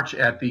of March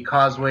at the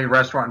Causeway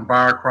Restaurant and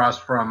Bar across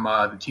from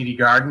the TD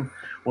Garden.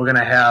 We're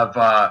gonna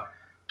have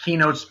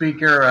keynote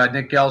speaker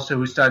Nick Gelso,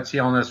 who started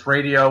CLNS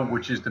Radio,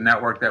 which is the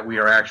network that we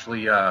are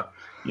actually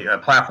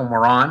platform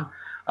we're on.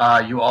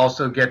 You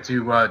also get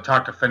to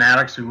talk to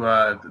Fanatics, who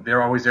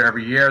they're always there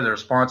every year. They're a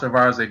sponsor of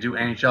ours. They do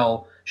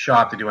NHL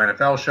shop, they do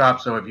NFL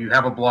shop. So if you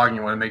have a blog and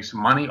you want to make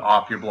some money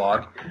off your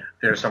blog,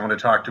 there's someone to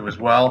talk to as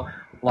well.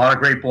 A lot of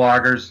great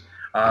bloggers.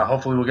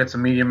 Hopefully we'll get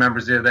some media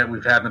members there that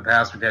we've had in the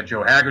past. We've had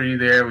Joe Haggerty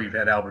there. We've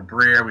had Albert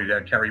Breer. We've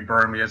had Kerry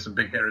Byrne. We had some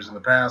big hitters in the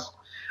past.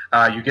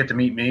 You get to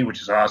meet me,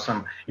 which is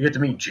awesome. You get to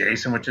meet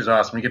Jason, which is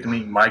awesome. You get to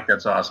meet Mike,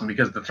 that's awesome,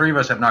 because the three of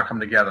us have not come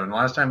together. And the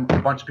last time a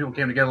bunch of people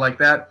came together like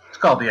that, it's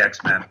called the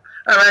X-Men.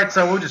 All right,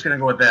 so we're just going to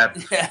go with that.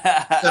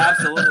 Yeah,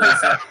 absolutely.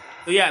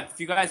 So yeah, if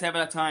you guys have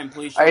enough time,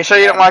 please. Are you sure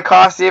you don't want to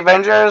call us the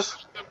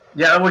Avengers?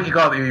 Yeah, we could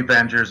call it the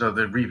Avengers or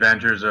the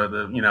Revengers or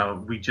the,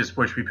 we just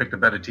wish we picked a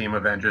better team,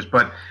 Avengers.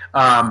 But,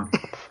 and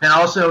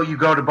also you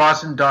go to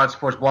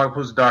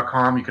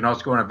boston.sportsblogpost.com. You can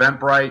also go on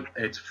Eventbrite.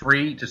 It's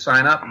free to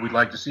sign up. We'd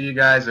like to see you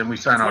guys, and we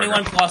sign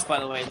 21 plus, by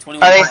the way.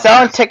 21 Are they plus.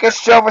 selling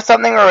tickets, Joe, for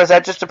something, or is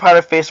that just a part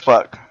of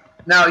Facebook?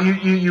 Now,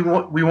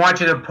 we want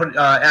you to put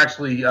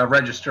actually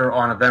register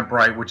on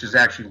Eventbrite, which is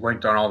actually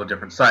linked on all the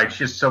different sites,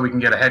 just so we can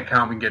get a head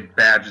count, we can get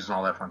badges and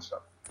all that fun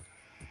stuff.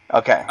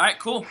 Okay. All right,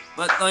 cool.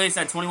 But like I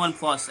said, 21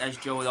 plus, as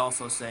Joe would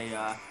also say,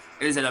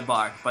 it is at a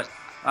bar. But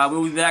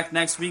we'll be back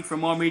next week for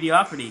more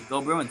mediocrity.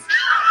 Go Bruins.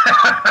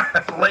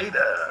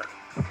 Later.